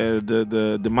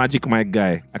 the Magic Mike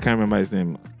guy. I can't remember his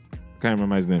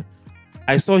name.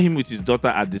 I saw him with his daughter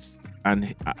at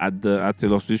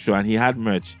Taylor Swift show, and he had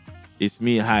merch. It's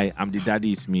me, hi, I'm the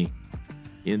daddy, it's me.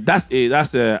 And that's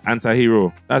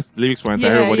Anti-Hero. That's lyrics for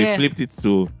Anti-Hero, but they flipped it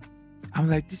to. I'm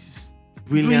like, this is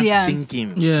brilliant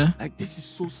thinking. Yeah, like this is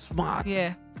so smart.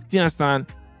 Yeah, do you understand?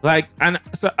 Like, and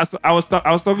so I was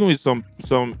talking with some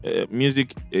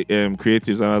music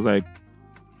creatives, and I was like,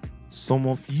 some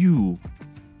of you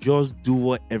just do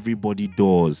what everybody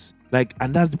does. Like,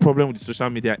 and that's the problem with the social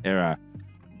media era.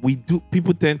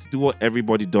 People tend to do what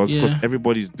everybody does because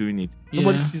everybody's doing it.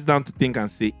 Nobody sits down to think and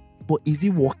say, but is it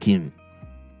working?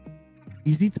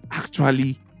 Is it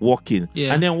actually working?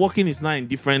 Yeah. And then working is now in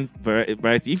different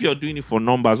variety. If you're doing it for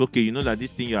numbers, okay, you know that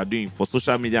this thing you are doing for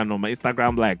social media number,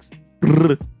 Instagram likes,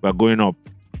 we're going up.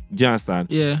 Do you understand?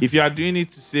 Yeah. If you are doing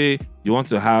it to say you want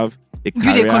to have a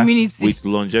career with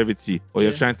longevity, or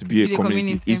you're trying to build a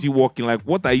community, is it working? Like,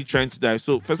 what are you trying to do?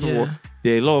 So first of all,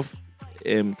 there are a lot of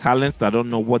talents that don't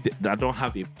know that don't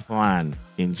have a plan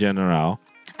in general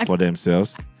for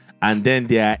themselves, and then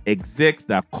there are execs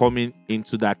that are coming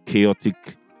into that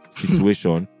chaotic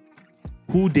situation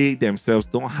who they themselves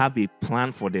don't have a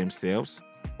plan for themselves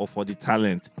or for the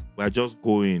talent. We're just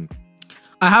going.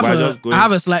 I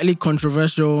have a slightly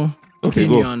controversial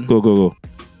opinion. Go.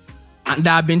 And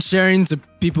that I've been sharing to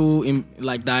people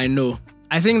that I know.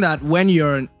 I think that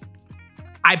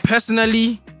I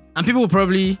personally, and people will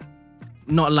probably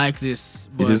not like this,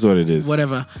 but it is what it is.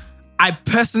 Whatever. I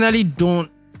personally don't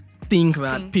think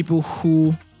that people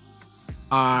who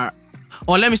are,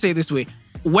 or let me say it this way,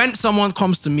 when someone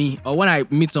comes to me or when I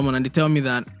meet someone and they tell me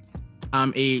that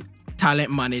I'm a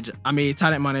talent manager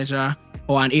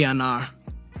or an A&R,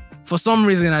 for some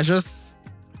reason it just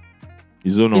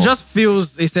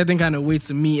feels a certain kind of way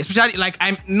to me. Especially like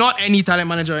I'm not any talent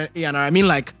manager or A&R. I mean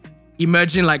like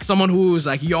emerging, like someone who's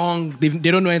like young, they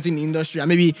don't know anything in the industry, and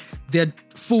maybe they're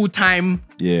full-time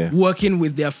working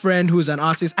with their friend who's an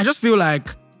artist. I just feel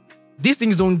like these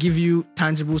things don't give you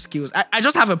tangible skills. I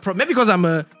just have a problem, maybe because I'm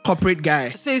a corporate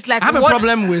guy. So it's like I have a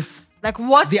problem with like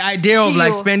what the idea of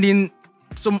like spending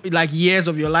some like years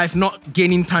of your life not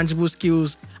gaining tangible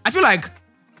skills. I feel like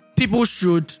people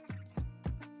should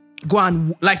go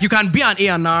and like, you can be an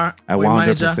A&R. I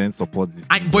 100% support this.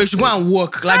 But you should go and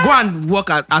work. Like, go and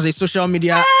work as a social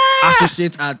media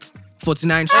associate at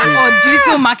 49 Street. Or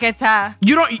digital marketer.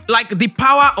 You don't like the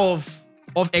power of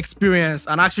experience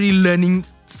and actually learning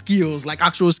skills, like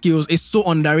actual skills, is so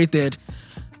underrated.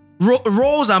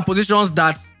 Roles and positions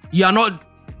that you are not,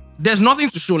 there's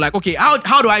nothing to show. Like, okay, how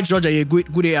do I judge a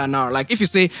good A&R? Like, if you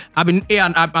say I'm an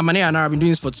A&R, I've been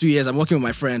doing this for 2 years, I'm working with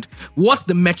my friend. What's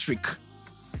the metric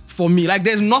for me? Like,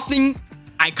 there's nothing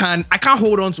I can't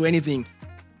hold on to anything.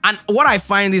 And what I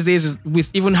find these days is with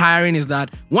even hiring is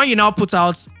that when you now put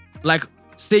out, like,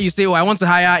 you say, oh, I want to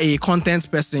hire a content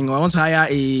person, or I want to hire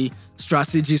a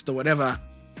strategist or whatever,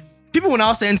 people will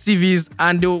now send CVs,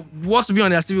 and what to be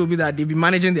on their CV will be that they've been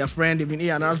managing their friend, they've been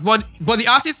A&Rs, but the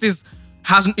artist is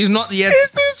not yet,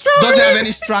 doesn't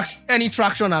have any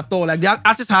traction at all. Like, the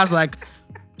artist has like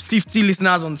 50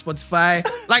 listeners on Spotify.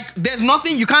 Like, there's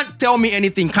nothing, you can't tell me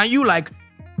anything. Can you like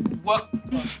work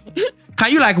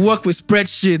with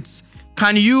spreadsheets?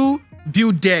 Can you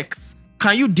build decks?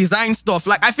 Can you design stuff?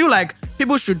 Like, I feel like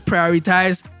people should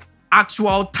prioritize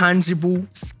actual tangible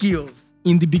skills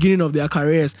in the beginning of their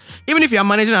careers. Even if you're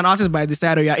managing an artist by the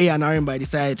side or you're A&Ring by the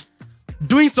side,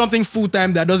 doing something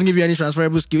full-time that doesn't give you any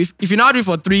transferable skill. If you now do it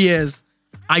for 3 years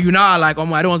and you now are like,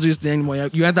 oh, I don't want to do this thing anymore,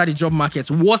 you enter the job market,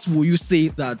 what will you say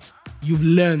that you've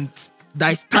learned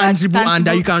that is tangible and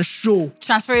that you can show?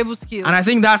 Transferable skills. And I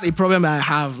think that's a problem that I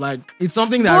have. Like, it's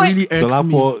something that really irks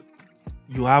Dolapo, me.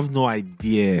 You have no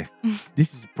idea.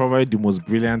 This is probably the most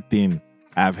brilliant thing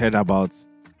I've heard about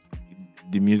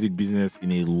the music business in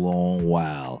a long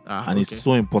while. And it's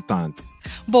so important.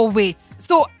 But wait,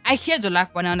 so I hear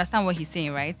Dolapo and I understand what he's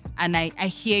saying, right? And I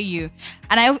hear you.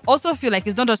 And I also feel like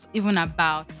it's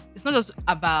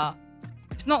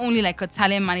not only like a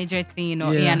talent manager thing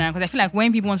or A&R, because I feel like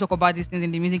when people want to talk about these things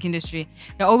in the music industry,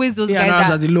 they're always those guys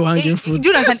that are the low-hanging fruit.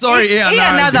 Sorry,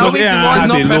 A&Rs are always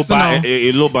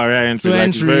a low barrier entry.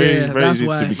 Like, very easy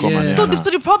to become an A&R. So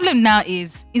the problem now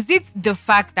is it the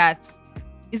fact that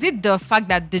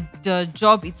the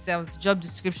job itself, the job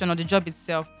description or the job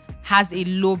itself has a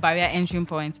low barrier entry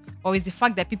point? Or is the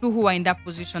fact that people who are in that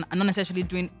position are not necessarily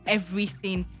doing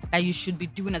everything that you should be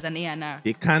doing as an A&R?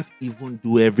 They can't even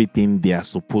do everything they are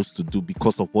supposed to do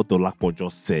because of what Dolapo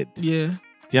just said. Yeah. Do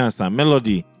you understand?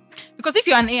 Melody. Because if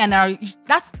you're an A&R,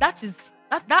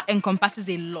 that encompasses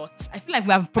a lot. I feel like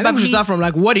we have probably... I think we should start from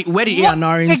like, where did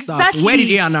A&R start? Where did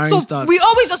A&R start? We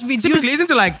always just reduce... Typically, isn't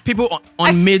it like people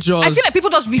on majors? I feel like people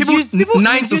just reduce... People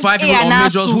 9 to 5 people on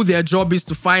majors who their job is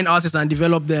to find artists and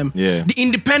develop them. Yeah. The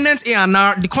independent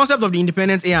A&R, the concept of the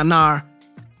independent A&R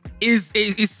is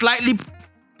slightly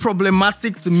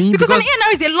problematic to me. Because an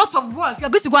A&R is a lot of work.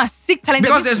 You're going to go and seek talent.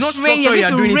 Because there's no structure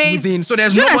you're doing it within. So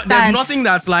there's nothing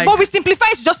that's like... But we simplify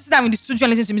it to just sit down in the studio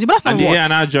and listen to music. But that's not work.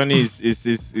 And the A&R journey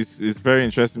is very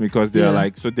interesting because they are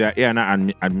like... So they are A&R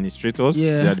administrators.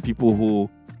 Yeah. They are the people who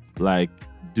like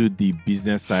do the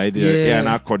business side. There are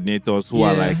A&R coordinators who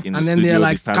are like in the studio. And then there are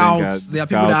like the talent guys, scouts. There are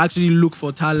people that actually look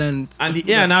for talent. And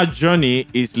the A&R journey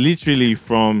is literally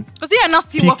from... Because they are not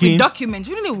still work with documents.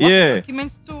 You really work with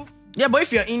documents too. Yeah, but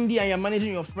if you're indie and you're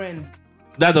managing your friend,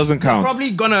 that doesn't count. You're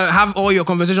probably gonna have all your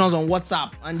conversations on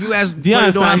WhatsApp, and you guys. Do you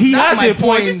understand? He has a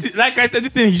point. Like I said,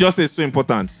 this thing he just said is so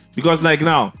important because, like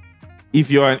now, if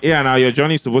you're an A&R, your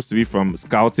journey is supposed to be from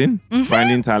scouting,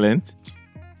 finding talent,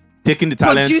 taking the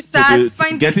talent,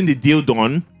 to getting the deal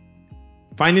done,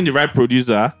 finding the right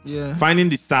producer, finding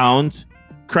the sound,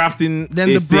 crafting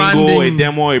a single, a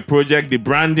demo, a project, the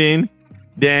branding.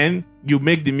 Then you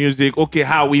make the music. Okay,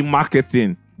 how are we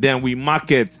marketing? Then we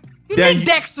market. You need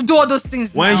decks to do all those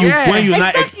things. When you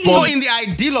not export, so in the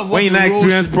ideal of when you not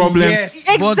experience problems,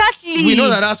 exactly. We know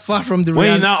that that's far from the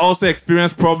reality. When you now also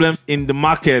experience problems in the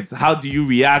market, how do you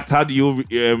react? How do you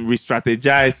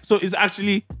re-strategize? So it's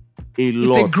actually a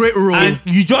lot. It's a great role. And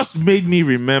you just made me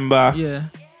remember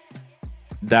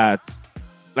that,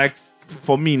 like,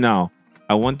 for me now,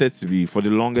 I wanted to be, for the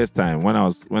longest time when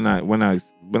I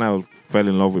fell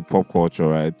in love with pop culture,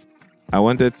 right? I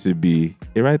wanted to be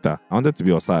a writer. I wanted to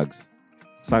be Sags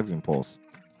Impulse.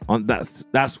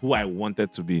 That's who I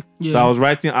wanted to be. So I was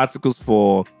writing articles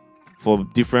for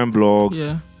different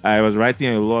blogs. I was writing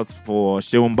a lot for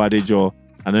Sheun Badejo.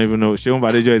 I don't even know. Sheun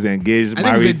Badejo is engaged,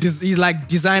 married. He's like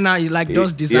designer. He like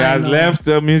does design. He has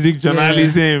left music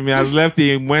journalism. He has left.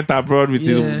 He went abroad with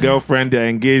his girlfriend. They're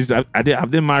engaged.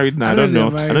 Have they married now? I don't know.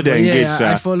 I know they're engaged.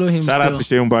 I follow him. Shout out to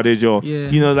Sheun Badejo.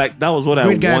 You know, like that was what I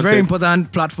wanted. Very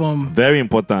important platform. Very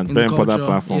important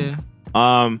platform.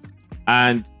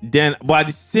 And then, but at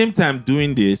the same time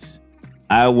doing this,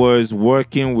 I was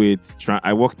working with.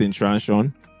 I worked in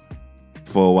Transion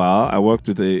for a while. I worked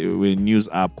with a news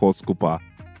app called Scooper.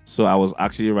 So I was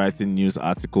actually writing news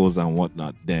articles and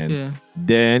whatnot. Then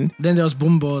there was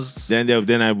Boomboss.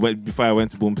 Then I went before I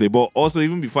went to Boomplay. But also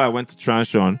even before I went to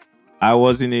Transion, I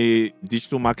was in a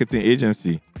digital marketing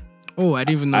agency. Oh, I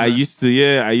didn't even know.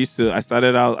 I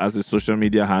started out as a social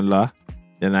media handler.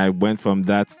 Then I went from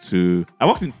that to I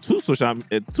worked in two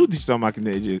digital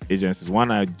marketing agencies.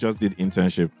 One I just did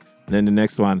internship. Then the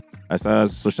next one I started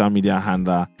as a social media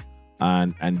handler,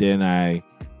 and then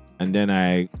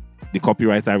the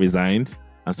copywriter resigned,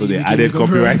 and so they added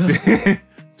copywriting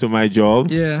to my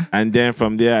job. And then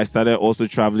from there, I started also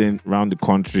traveling around the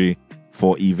country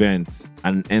for events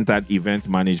and entered event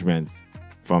management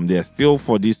from there. Still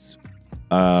for this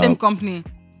same company,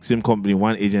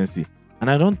 one agency. And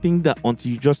I don't think that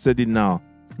until you just said it now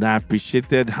that I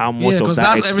appreciated how much of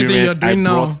that experience I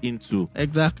brought into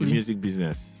the music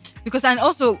business. Because and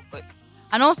also,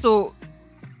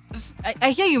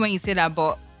 I hear you when you say that,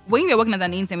 but when you were working as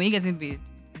an intern, were you getting paid?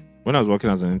 When I was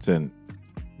working as an intern,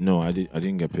 no, I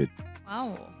didn't get paid.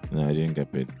 Wow. No, I didn't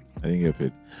get paid.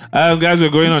 Guys,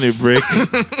 we're going on a break.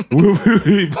 We'll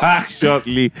be back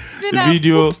shortly. The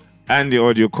video and the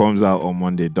audio comes out on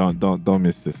Monday. Don't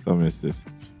miss this.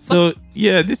 So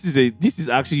this is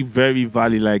actually very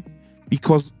valid, like,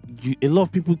 because a lot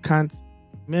of people can't.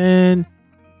 Man,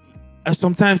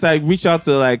 sometimes I reach out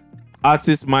to like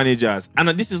artist managers, and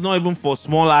this is not even for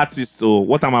small artists. So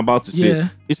what I'm about to say,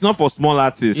 it's not for small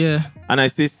artists. And I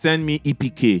say, send me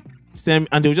EPK,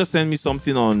 and they'll just send me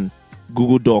something on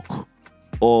Google Doc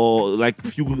or like a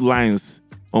few lines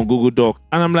on Google Doc,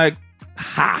 and I'm like,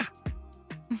 ha.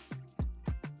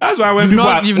 That's why when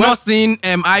you've not seen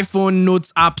iPhone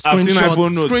Notes app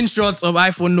screenshots of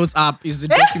iPhone Notes app is the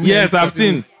document. Yes, I've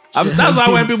seen. That's why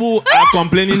when people are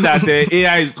complaining that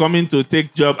AI is coming to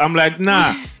take job, I'm like,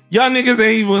 nah, y'all niggas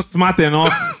ain't even smart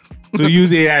enough to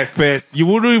use AI first. You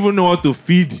wouldn't even know what to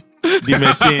feed the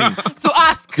machine. To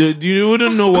ask. You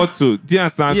wouldn't know what to. Do you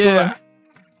understand? So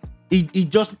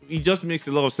it just makes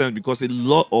a lot of sense, because a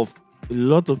lot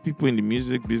of people in the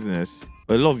music business,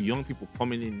 a lot of young people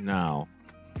coming in now,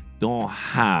 don't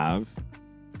have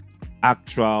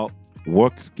actual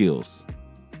work skills.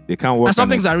 They can't work. And some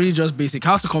things are really just basic.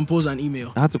 How to compose an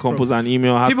email.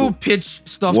 People pitch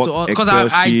stuff to us, because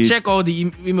I check all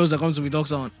the emails that come to me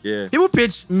talks on. People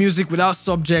pitch music without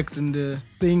subject in the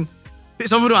thing.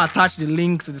 Some people don't attach the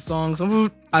link to the song. Some people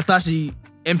attach the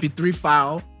MP3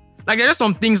 file. Like, there are just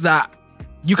some things that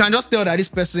you can just tell that this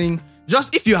person, just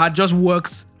if you had just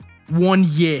worked 1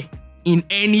 year in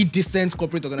any decent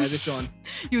corporate organization,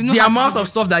 you know the amount of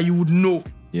stuff that you would know.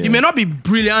 You may not be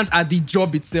brilliant at the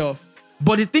job itself,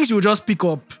 but the things you will just pick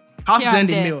up: how to send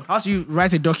an email, how to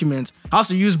write a document, how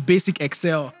to use basic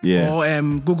Excel or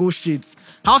Google Sheets,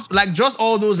 how to, like, just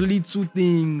all those little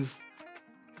things.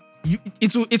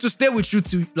 It will stay with you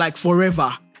to like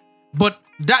forever. But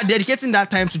that dedicating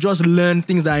that time to just learn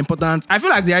things that are important, I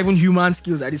feel like they are even human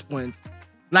skills at this point.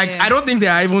 Like, I don't think they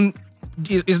are even...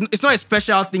 It's not a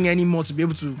special thing anymore to be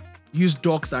able to use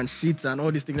dogs and shits and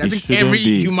all these things. I think every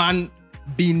human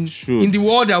being in the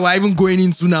world that we're even going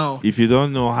into now. If you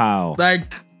don't know how.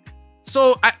 Like,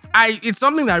 so it's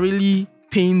something that really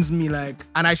pains me. Like,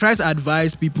 and I try to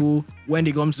advise people when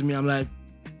they come to me. I'm like,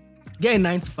 get a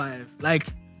 9 to 5. Like,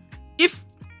 if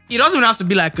it doesn't even have to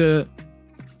be like a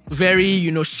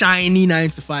very, shiny 9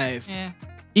 to 5. Yeah.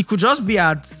 It could just be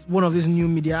at one of these new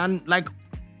media, and like,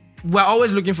 we're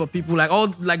always looking for people. Like,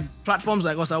 all like platforms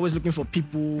like us are always looking for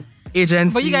people,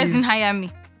 agencies. But you guys didn't hire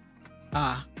me.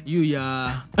 I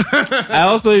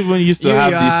also even used to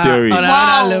have this theory.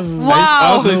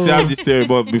 I also used to have this theory,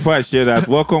 but before I share that,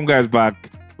 welcome guys back.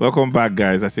 Welcome back,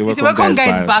 guys. I say welcome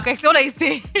guys back. I see what I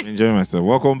say. I'm enjoying myself.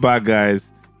 Welcome back,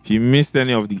 guys. If you missed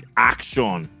any of the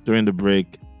action during the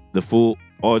break, the full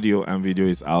audio and video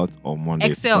is out on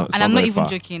Monday. Excel, and I'm not even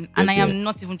joking. And I am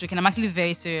not even joking. I'm actually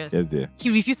very serious. Yes, dear.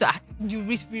 He refused to. You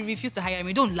refused to hire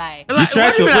me. Don't lie. You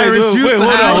tried to wait.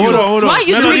 Hold on. Why are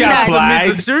you doing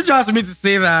that? She just asked me to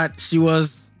say that she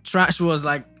was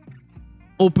like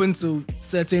open to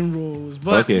certain roles,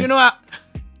 but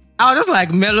I was just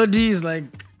like, Melody is like,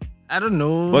 I don't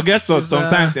know. But guess what?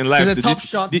 Sometimes in life, it's a top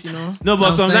shot, No,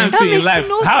 but sometimes in life,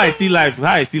 how I see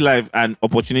life, and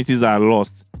opportunities that are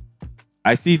lost,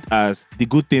 I see it as the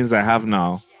good things I have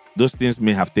now. Those things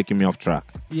may have taken me off track.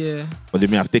 Yeah. But they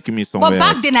may have taken me somewhere. But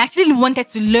back then, I actually wanted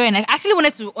to learn. I actually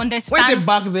wanted to understand. When you say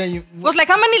back then, it was like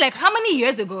how many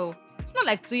years ago? It's not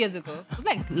like 2 years ago. It was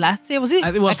like last year. Was it? I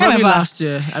think it was probably last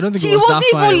year. I don't think he it was that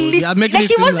far. He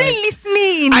wasn't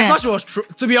listening. I thought she was,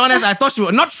 to be honest, I thought she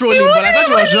was not trolling, but I thought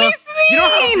she was just listening. You know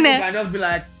how people can just be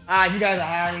like, you guys are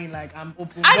hiring, like, I'm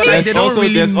open.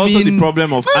 There's also the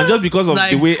problem of, and just because of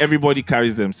the way everybody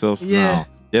carries themselves now,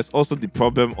 there's also the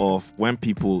problem of when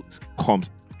people come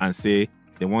and say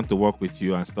they want to work with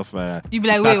you and stuff like that. You be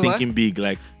like, start thinking big,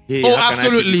 like, hey,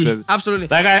 absolutely.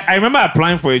 Like I remember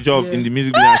applying for a job in the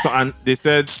music business, and they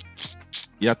said,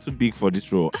 you're too big for this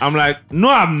role. I'm like,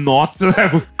 no, I'm not.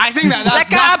 I think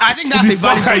that's a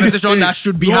valid conversation that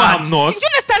should be had. No, I'm not. You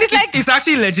understand? It's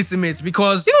actually legitimate,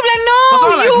 because people be like, no, for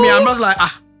someone like me, I'm just like,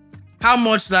 how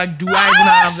much like do I even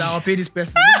have that I'll pay this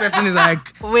person? This person is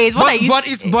like, wait, what are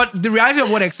you saying? But the reality of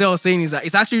what Excel is saying is that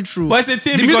it's actually true. But it's a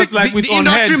thing, because like with the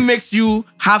industry makes you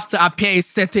have to appear a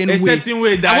certain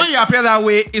way. That, and when you appear that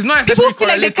way, it's not people feel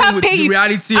like they can't pay you. The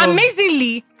reality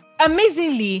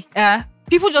Amazingly,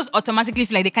 people just automatically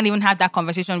feel like they can't even have that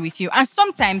conversation with you. And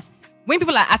sometimes when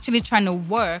people are actually trying to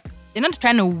work, they're not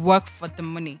trying to work for the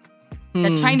money.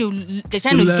 They're trying to get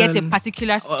a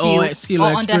particular skill or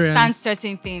understand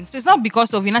certain things. So it's not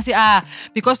because of, say,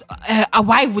 because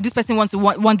why would this person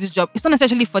want this job? It's not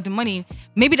necessarily for the money.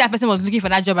 Maybe that person was looking for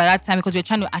that job at that time because we're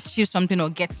trying to achieve something or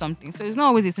get something. So it's not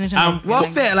always a situation.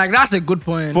 Fair. Like, that's a good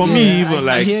point. For me, even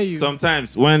like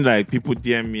sometimes when like people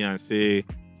DM me and say,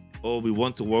 oh, we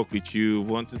want to work with you,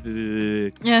 what I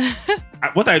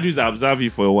do is I observe you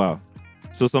for a while.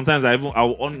 So sometimes I will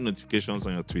on notifications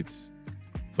on your tweets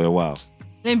for a while.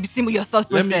 Let me see your thought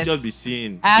process. Let me just be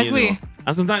seeing. I agree.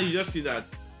 And sometimes you just see that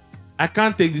I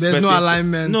can't take this person. There's no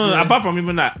alignment. No, apart from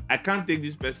even that, I can't take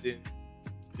this person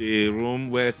to a room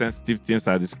where sensitive things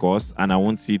are discussed, and I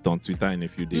won't see it on Twitter in a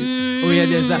few days. Oh yeah,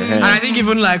 there's that. And I think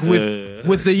even like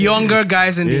with the younger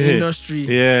guys in the industry,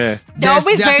 there are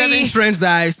certain trends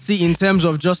that I see in terms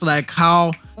of just like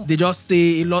how they just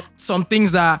say some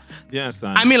things that. Do you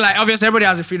understand? I mean, like, obviously everybody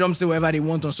has the freedom to say whatever they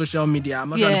want on social media. I'm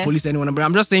not trying to police anyone, but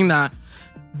I'm just saying that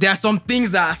there are some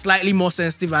things that are slightly more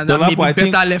sensitive and that may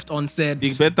be better left unsaid.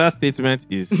 The better statement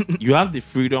is you have the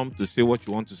freedom to say what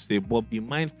you want to say, but be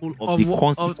mindful of the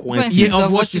consequences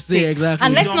of what you say. Exactly.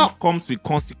 And comes with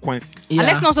consequences. And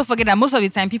let's not also forget that most of the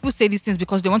time people say these things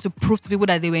because they want to prove to people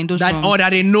that they were in those rooms. Or that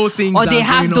they know things. Or they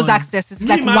have those accesses.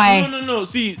 Like, why? No.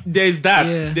 See, there's that.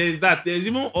 Yeah. There's that. There's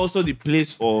even also the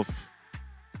place of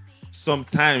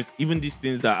sometimes even these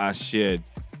things that are shared,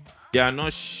 they are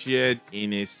not shared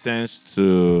in a sense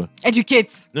to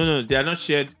educate. No, they are not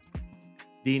shared.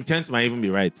 The intent might even be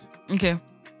right. Okay.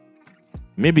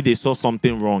 Maybe they saw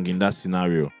something wrong in that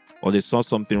scenario, or they saw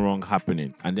something wrong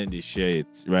happening, and then they share it,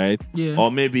 right? Yeah.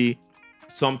 Or maybe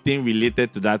something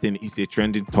related to that thing is a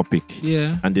trending topic.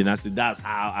 Yeah. And then I said, that's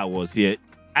how I was here.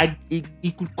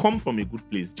 It could come from a good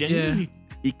place. Genuinely,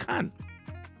 it can.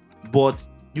 But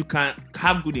you can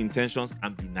have good intentions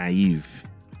and be naive.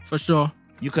 For sure.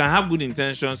 You can have good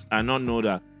intentions and not know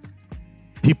that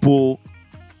people...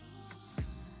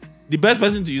 The best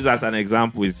person to use as an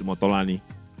example is Motolani.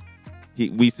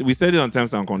 We said it on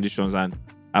terms and conditions, and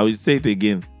I will say it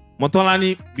again.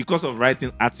 Motolani, because of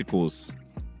writing articles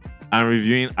and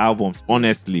reviewing albums,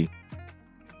 honestly,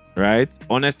 right?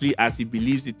 Honestly, as he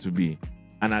believes it to be,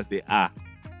 and as they are.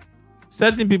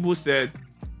 Certain people said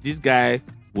this guy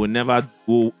will never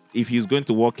go. If he's going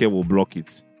to work here, we'll block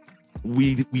it.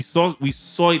 We saw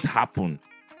it happen,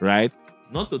 right?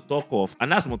 Not to talk of,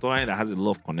 and that's Motorani that has a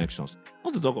lot of connections.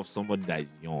 Not to talk of somebody that is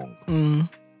young.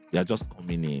 They are just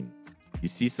coming in. You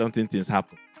see things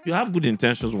happen. You have good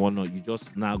intentions, whatnot. You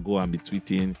just now go and be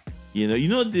tweeting.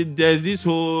 There's this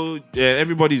whole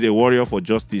everybody's a warrior for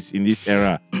justice in this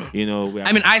era.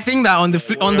 I think that on the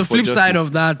flip side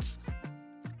of that,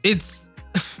 it's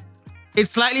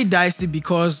slightly dicey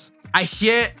because I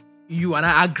hear you and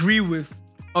I agree with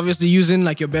obviously using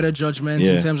like your better judgment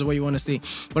in terms of what you want to say.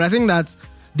 But I think that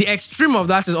the extreme of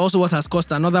that is also what has caused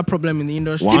another problem in the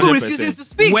industry. 100%. People refusing to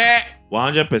speak. Where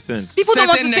 100%. People don't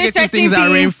want to say negative certain things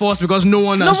are reinforced because no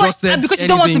one has just said because you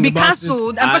don't want to be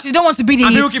cancelled and because you don't want to be the...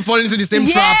 And people keep falling into the same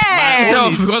trap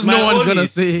because no one's going to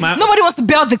say... Nobody wants to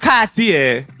bail the cast.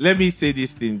 See, let me say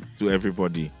this thing to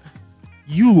everybody.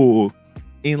 You,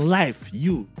 in life,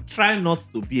 you try not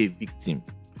to be a victim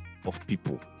of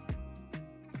people.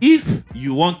 If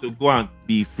you want to go and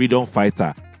be a freedom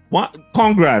fighter,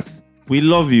 congrats, we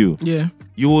love you. Yeah.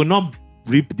 You will not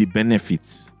reap the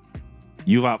benefits.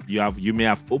 You may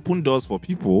have opened doors for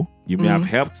people. You may have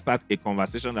helped start a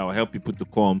conversation that will help people to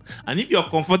come. And if you're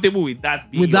comfortable with that,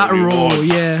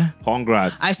 role,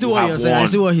 congrats. I see what you're saying. I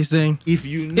see what he's saying. If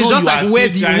you know it's just you like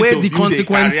where the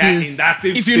consequences. In that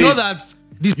same if space, you know that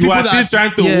these people you are still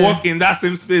trying to work in that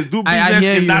same space, do business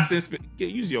in that same space.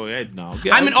 Use your head now.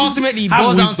 Ultimately, it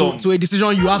boils down to a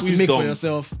decision you have to make for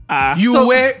yourself. There are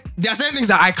certain things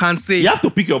that I can't say. You have to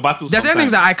pick your battles. There are certain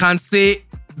things that I can't say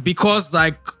because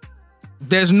I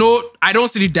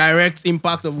don't see the direct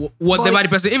impact of whatever the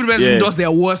person. If the person does their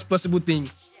worst possible thing,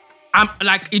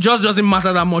 it just doesn't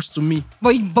matter that much to me.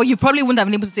 But you probably wouldn't have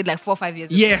been able to say it like 4 or 5 years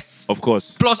ago. Yes, of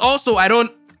course. Plus, also,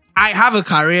 I have a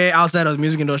career outside of the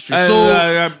music industry,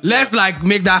 so let's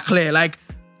make that clear.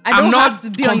 I'm not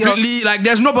completely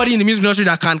there's nobody in the music industry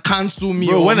that can cancel me.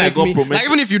 Bro, or when I make got me, promoted,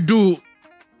 even if you do,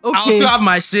 I'll still have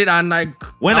my shit and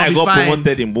when I got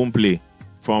promoted in Boomplay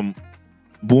from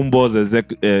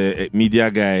Boombo's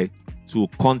media guy to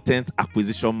content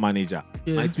acquisition manager,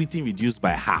 my tweeting reduced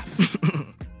by half.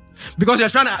 Because you're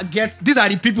trying to get, these are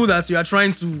the people that you are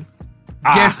trying to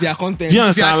get their content. Do you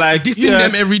understand? Dissing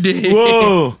them every day.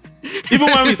 Whoa. Even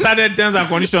when we started Terms and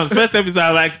Conditions, first episode,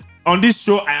 I was like, on this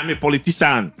show, I am a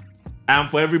politician. I am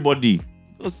for everybody.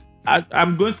 Because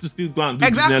I'm going to still go and do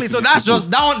exactly. So that's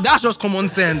just common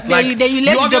sense. Then you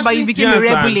left the job, but you became a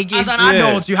rebel again. As an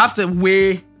adult, you have to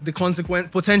weigh the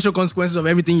potential consequences of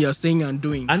everything you're saying and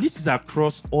doing. And this is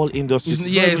across all industries.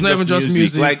 It's not even just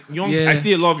music. I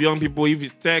see a lot of young people, if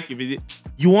it's tech,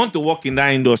 you want to work in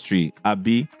that industry,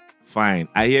 Abi, fine.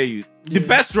 I hear you. The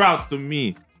best route to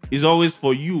me is always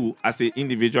for you as an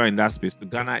individual in that space to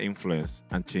garner influence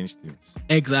and change things.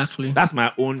 Exactly. That's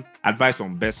my own advice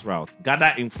on best route.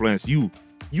 Gather influence.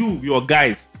 Your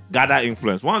guys, gather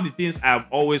influence. One of the things I'm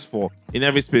always for in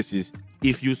every space is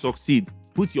if you succeed,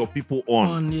 put your people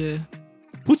on.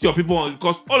 Put your people on,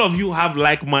 because all of you have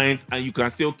like minds and you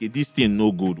can say, okay, this thing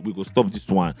no good. We go stop this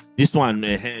one. This one,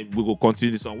 we go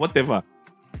continue this one. Whatever.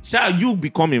 Shall you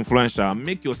become influential?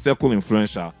 Make your circle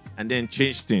influential and then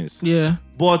change things. Yeah.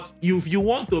 But if you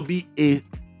want to be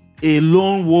a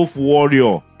lone wolf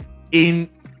warrior in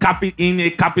a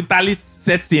capitalist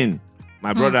setting,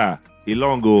 my brother,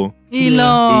 Elon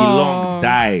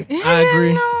die. I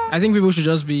agree. I think people should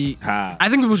just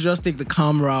take the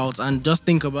calm route and just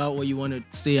think about what you want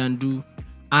to say and do,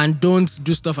 and don't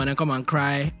do stuff and then come and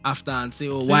cry after and say,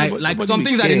 oh, why? Some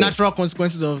things are the natural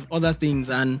consequences of other things,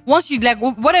 and once you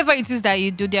whatever it is that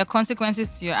you do, there are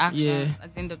consequences to your actions.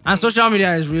 At the end of the day. And social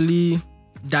media is really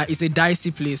it's a dicey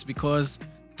place because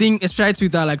especially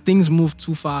Twitter, things move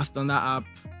too fast on that app.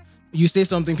 You say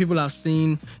something, people have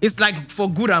seen. It's for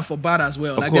good and for bad as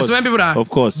well. There's so many people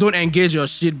that don't engage your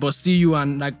shit but see you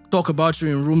and talk about you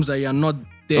in rooms that you're not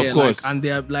there. Of course. And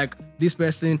they're this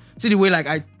person. See the way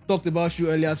I talked about you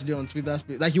earlier today on Twitter.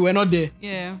 You were not there.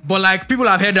 Yeah. But people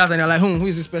have heard that and they're like, who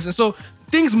is this person? So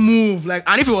things move.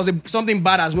 And if it was something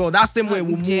bad as well, that same way it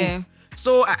will move. Yeah.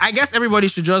 So I guess everybody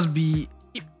should just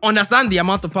understand the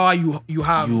amount of power you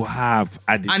have. You have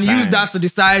at the and time. Use that to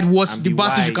decide what the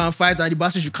battles you can fight and the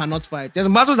battles you cannot fight. There's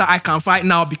battles that I can fight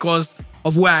now because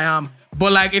of where I am.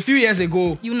 But a few years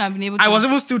ago, you wouldn't have been able to. I was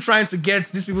even still trying to get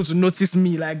these people to notice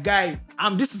me. Guy,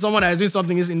 this is someone that is doing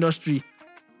something in this industry.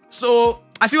 So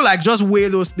I feel just weigh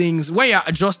those things. When you're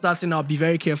just starting out, be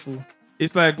very careful.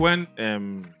 It's like when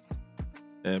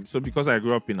so because I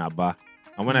grew up in Aba,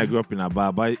 and when I grew up in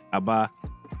Aba,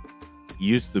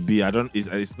 used to be,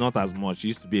 it's not as much. It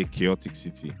used to be a chaotic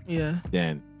city. Yeah.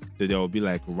 Then so there will be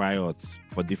like riots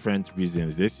for different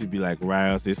reasons. There used to be like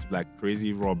riots, there used to be like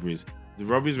crazy robberies. The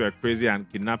robberies were crazy and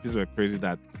kidnappings were crazy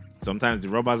that sometimes the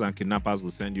robbers and kidnappers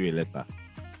will send you a letter.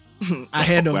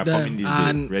 Ahead of them. And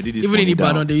even in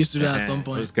Ibadan, they used to do that at some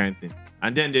point. Those kind of thing.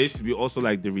 And then there used to be also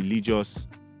like the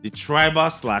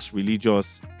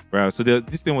tribal/religious. Right. So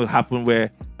this thing will happen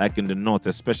where, like in the north,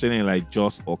 especially in like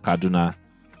Jos or Kaduna,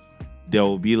 there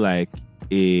will be like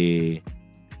a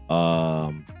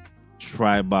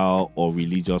tribal or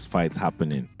religious fight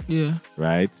happening. Yeah.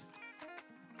 Right.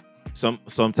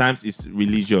 Sometimes it's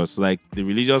religious. Like the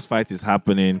religious fight is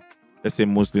happening. Let's say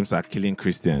Muslims are killing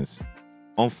Christians.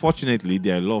 Unfortunately,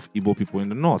 there are a lot of Igbo people in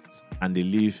the north, and they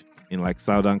live in like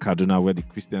southern Kaduna where the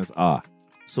Christians are.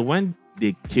 So when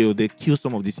they kill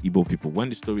some of these Igbo people. When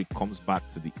the story comes back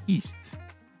to the east,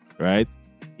 right?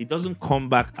 It doesn't come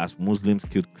back as Muslims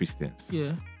killed Christians.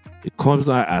 Yeah. It comes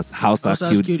out as Hausa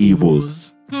killed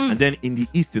Igbos. And then in the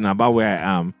east, in about where I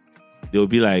am, they'll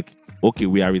be like, okay,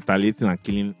 we are retaliating and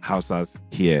killing Hausas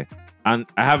here. And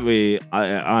I have a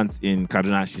aunt in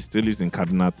Kaduna. She still lives in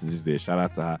Kaduna to this day. Shout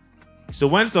out to her. So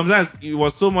when sometimes it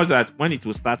was so much that when it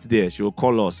will start there, she will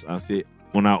call us and say,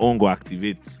 on our own, go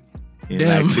activate in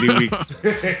like 3 weeks.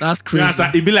 That's crazy.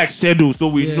 It'd be like schedule, so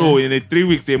we know in 3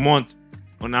 weeks, a month,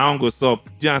 on our own go stop.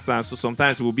 Do you understand? So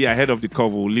sometimes we'll be ahead of the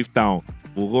curve. We'll leave town.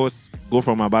 We'll go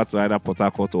from Aba to either Port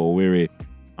Harcourt or Owerri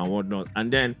and whatnot.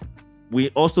 And then we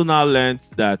also now learned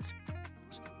that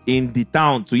in the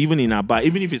town, to even in Aba,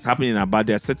 even if it's happening in Aba,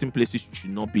 there are certain places you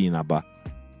should not be in Aba,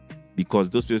 because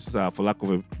those places are, for lack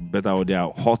of a better word, they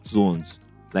are hot zones.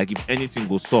 Like if anything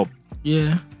goes up,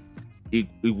 it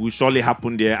will surely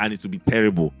happen there, and it will be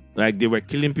terrible. Like they were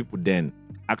killing people then,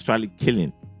 actually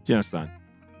killing. Do you understand?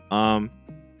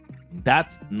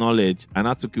 That knowledge, and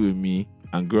I took it with me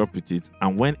and grew up with it.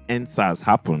 And when NSAS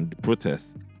happened, the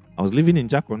protest, I was living in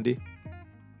Jakonde,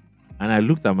 and I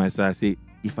looked at myself. I said,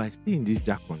 if I stay in this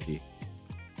Jakonde,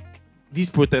 this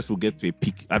protest will get to a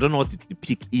peak. I don't know what the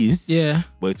peak is,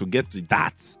 but it will get to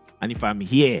that. And if I'm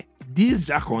here, this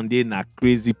Jakonde is a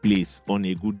crazy place on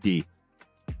a good day.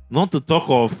 Not to talk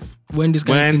of when this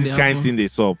kind of thing they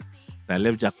saw. So I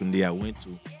left Jakonde. I went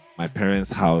to my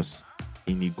parents' house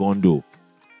in Igondo.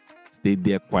 Stayed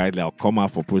there quietly. I'll come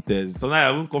out for protest.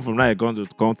 Sometimes I won't come from that Igondo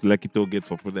to come to Lekki Toll Gate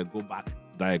for protest. Go back to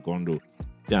that Igondo.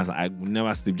 I would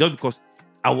never sleep just because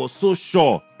I was so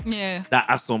sure that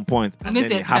at some point, and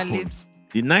then it happened.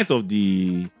 The night of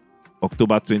the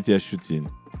October 20th shooting,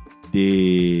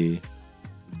 the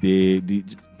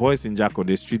boys in Jacko,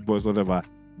 the street boys, whatever,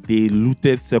 they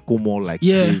looted Circle Mall like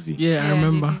crazy. Yeah, I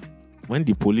remember. When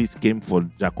the police came for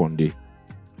Jakonde,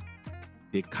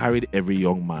 they carried every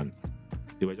young man.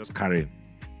 They were just carrying.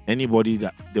 Anybody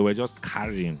that they were just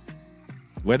carrying.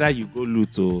 Whether you go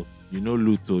loot or you know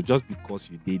loot or just because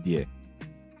you did there,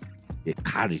 they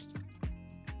carried.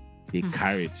 They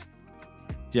carried.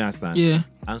 Do you understand? Yeah.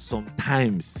 And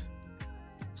sometimes,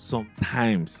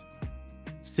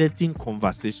 certain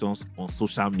conversations on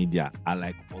social media are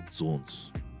like hot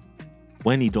zones.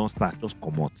 When you don't start, just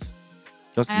come out.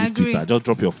 Just use Twitter. Just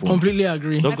drop your phone. Completely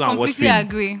agree. Just go and watch film.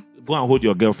 Agree. Go and hold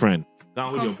your girlfriend. Go and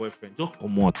hold your boyfriend. Just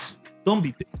come out. Don't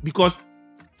be... because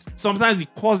sometimes the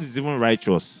cause is even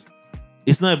righteous.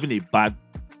 It's not even a bad...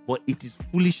 but it is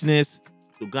foolishness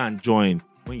to go and join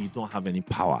when you don't have any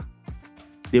power.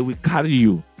 They will carry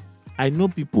you. I know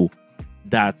people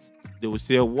that they will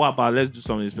say, what about let's do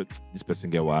something. This person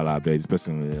get wild, this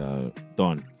person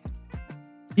done.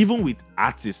 Even with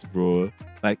artists, bro.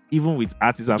 Like, even with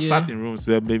artists, I've sat in rooms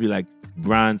where maybe like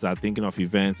brands are thinking of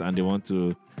events and they want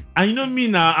to. And you know me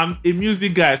now, I'm a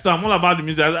music guy, so I'm all about the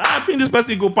music. I think this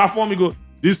person go perform, go,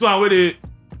 this one where they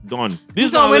done.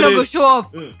 This one where they go show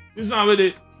up. This one where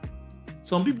they.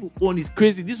 Some people own is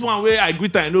crazy. This one where I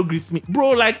greet and no greet me.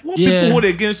 Bro, like what people hold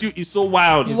against you is so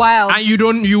wild. Wild.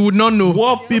 And you would not know.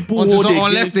 What people hold against you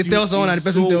unless they tell someone and the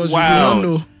person tells you, wild. You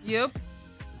don't know. Yep.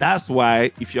 That's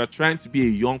why if you're trying to be a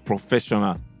young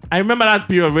professional, I remember that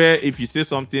period where if you say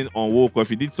something on woke or if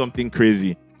you did something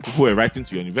crazy, people were writing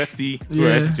to your university, people were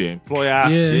writing to your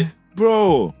employer.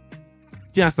 Bro,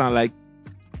 do you understand? Like,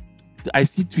 I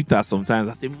see Twitter sometimes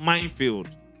as a minefield.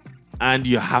 And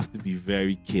you have to be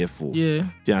very careful. Yeah.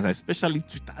 Especially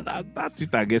Twitter. That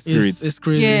Twitter gets spirit. It's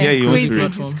crazy. Yeah,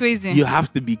 it's crazy. You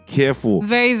have to be careful.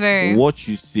 Very, very. What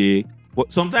you say.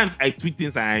 But sometimes I tweet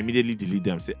things and I immediately delete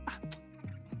them. Say,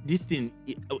 this thing,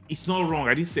 it's not wrong.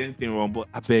 I didn't say anything wrong, but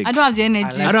I beg. I don't have the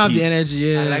energy. I don't have the energy,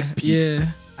 yeah. I like peace.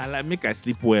 I like make I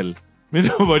sleep well. May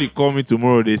nobody call me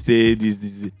tomorrow. They say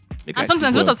this. And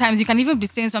sometimes, most of the times, you can even be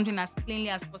saying something as plainly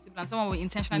as possible, and someone will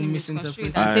intentionally misconstrue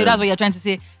it and say that's what you're trying to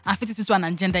say, and fit it into an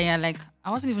agenda. And you're like,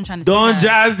 I wasn't even trying to say Don that.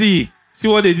 Jazzy. See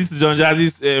what they did to Don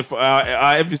Jazzy's for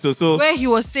our episode. So where he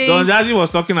was saying Don Jazzy was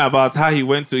talking about how he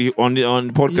went to on the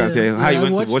podcast, how he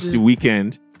went to watch The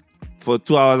Weeknd for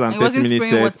 2 hours and 30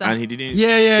 minutes set, and he didn't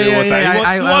spray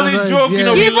water. He wasn't joking.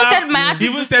 He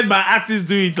even said my artists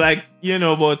do it, like,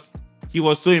 but he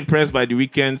was so impressed by The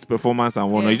Weeknd's performance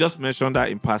and whatnot. He just mentioned that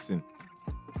in passing.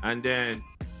 And then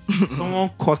someone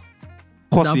caught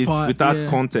it part, without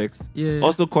context.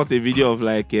 Also caught a video of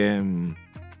like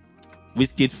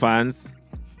Wizkid fans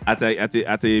at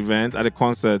a event, at a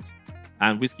concert,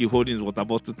 and Wizkid holding his water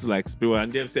bottle to like spray water,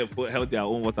 and themselves held their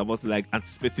own water bottle, like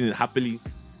anticipating it, happy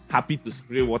to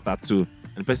spray water too.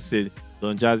 And the person said,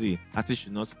 Don Jazzy, artists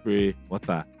should not spray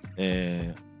water.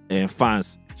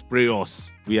 Fans, spray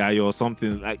us. We are your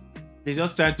something. Like, they're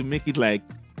just trying to make it like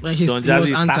Don Jazzy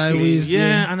is tackling.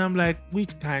 Yeah, and I'm like,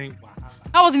 which kind wahala?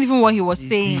 That wasn't even what he was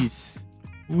saying.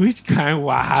 Which kind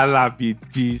wahala be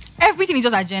this? Everything is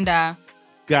just agenda.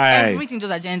 Guy. Everything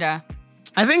just agenda.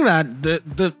 I think that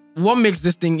the what makes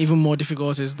this thing even more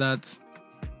difficult is that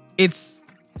it's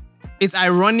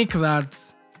ironic that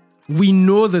we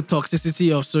know the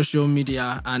toxicity of social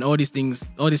media and all these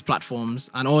things, all these platforms,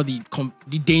 and all the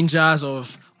dangers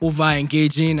of over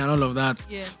engaging and all of that.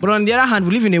 Yeah. But on the other hand,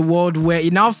 we live in a world where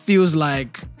it now feels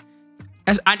like,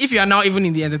 and if you are now even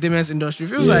in the entertainment industry, it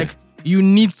feels like you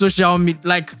need social media,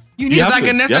 like it's like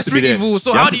a necessary evil.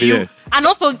 So how do you? And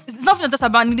also, it's not just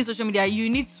about needing social media. You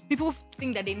need people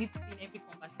think that they need to be in every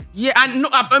conversation. Yeah, and no,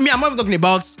 I mean, I'm not even talking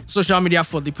about social media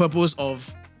for the purpose of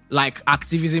like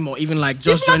activism or even like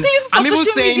just. I'm even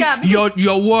saying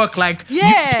your work, like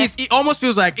it almost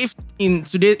feels like if in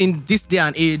this day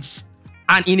and age,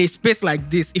 and in a space like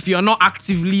this, if you're not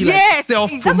actively like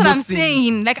self-promoting, that's what I'm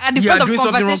saying. Like at the front of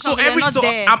conversation, so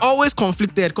I'm always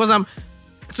conflicted because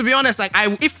to be honest, like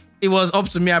if it was up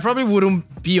to me, I probably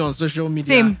wouldn't be on social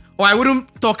media. Same. Or I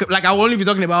wouldn't talk, like I would only be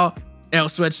talking about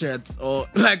sweatshirts or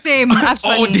like same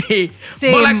actually all day.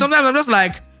 Same. But like sometimes I'm just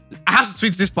like, I have to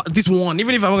tweet this one,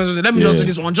 even if I'm not going to, let me just do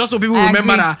this one, just so people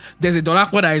remember that there's a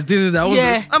Dolapo that is this is that.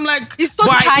 Yeah. I'm like, it's so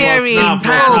tiring.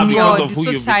 Because of who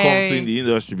you've become to in the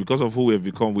industry, because of who we've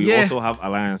become, we also have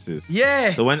alliances.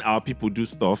 Yeah. So when our people do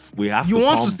stuff, we have you to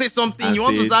want to say something, you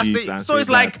want to start saying. So it's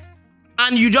like,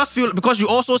 and you just feel, because you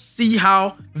also see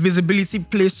how visibility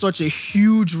plays such a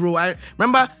huge role. I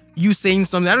remember you saying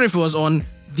something, I don't know if it was on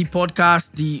the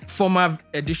podcast, the former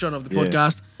edition of the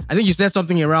podcast. I think you said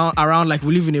something around like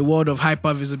we live in a world of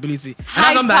hyper visibility. And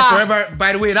that's something that forever,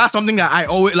 by the way, that's something that I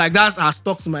always, like that has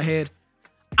stuck to my head.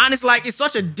 And it's like, it's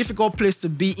such a difficult place to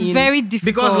be in. Very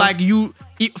difficult. Because like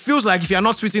it feels like if you're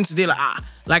not tweeting today,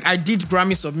 like I did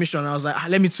Grammy submission, I was like,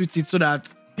 let me tweet it so that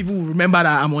people will remember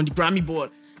that I'm on the Grammy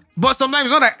board. But sometimes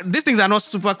it's not like, these things are not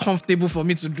super comfortable for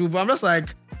me to do, but I'm just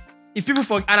like, if people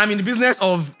forget, and I'm in the business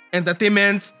of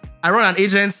entertainment, I run an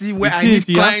agency where I need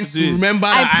clients to remember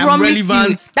that I'm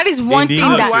relevant. That is one thing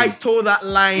How that do I toe that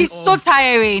line? It's so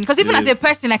tiring. Because even as a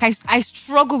person, like I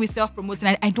struggle with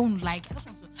self-promoting. I don't like it.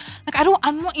 Like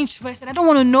I'm not interested. I don't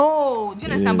want to know. Do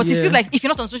you understand? But it feels like if you're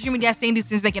not on social media saying these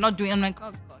things, like you're not doing, I'm like, oh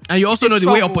God. And you also know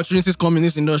the way opportunities come in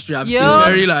this industry. It's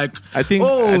very like, I think,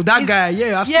 that guy,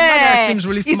 I've seen that guy seems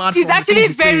really smart. It's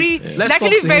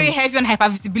actually very heavy on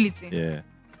hypervisibility. Yeah.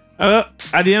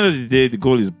 At the end of the day, the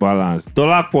goal is balance.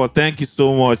 Dolapo, thank you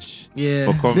so much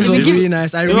for coming. This was really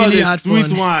nice. I really had fun.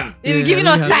 Sweet one. They were giving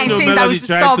us signs saying that we should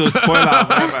stop. To spoil our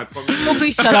vibe. No,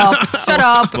 please shut up. Shut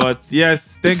up. But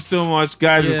yes, thanks so much,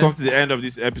 guys. We've come to the end of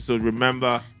this episode.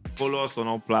 Remember, follow us on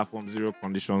all platforms,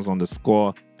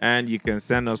 ZeroConditions_. And you can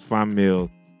send us fan mail,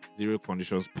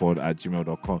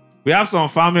 ZeroConditionspod@gmail.com. We have some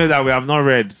fan mail that we have not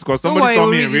read because somebody saw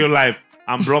me in real life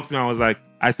and blocked me. I was like,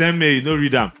 I sent mail, you don't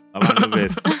read them.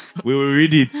 We will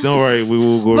read it. Don't worry. We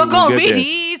will go. We're going to read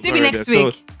it. Maybe next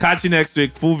week. So, catch you next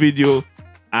week. Full video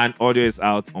and audio is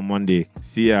out on Monday.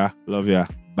 See ya. Love ya.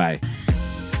 Bye.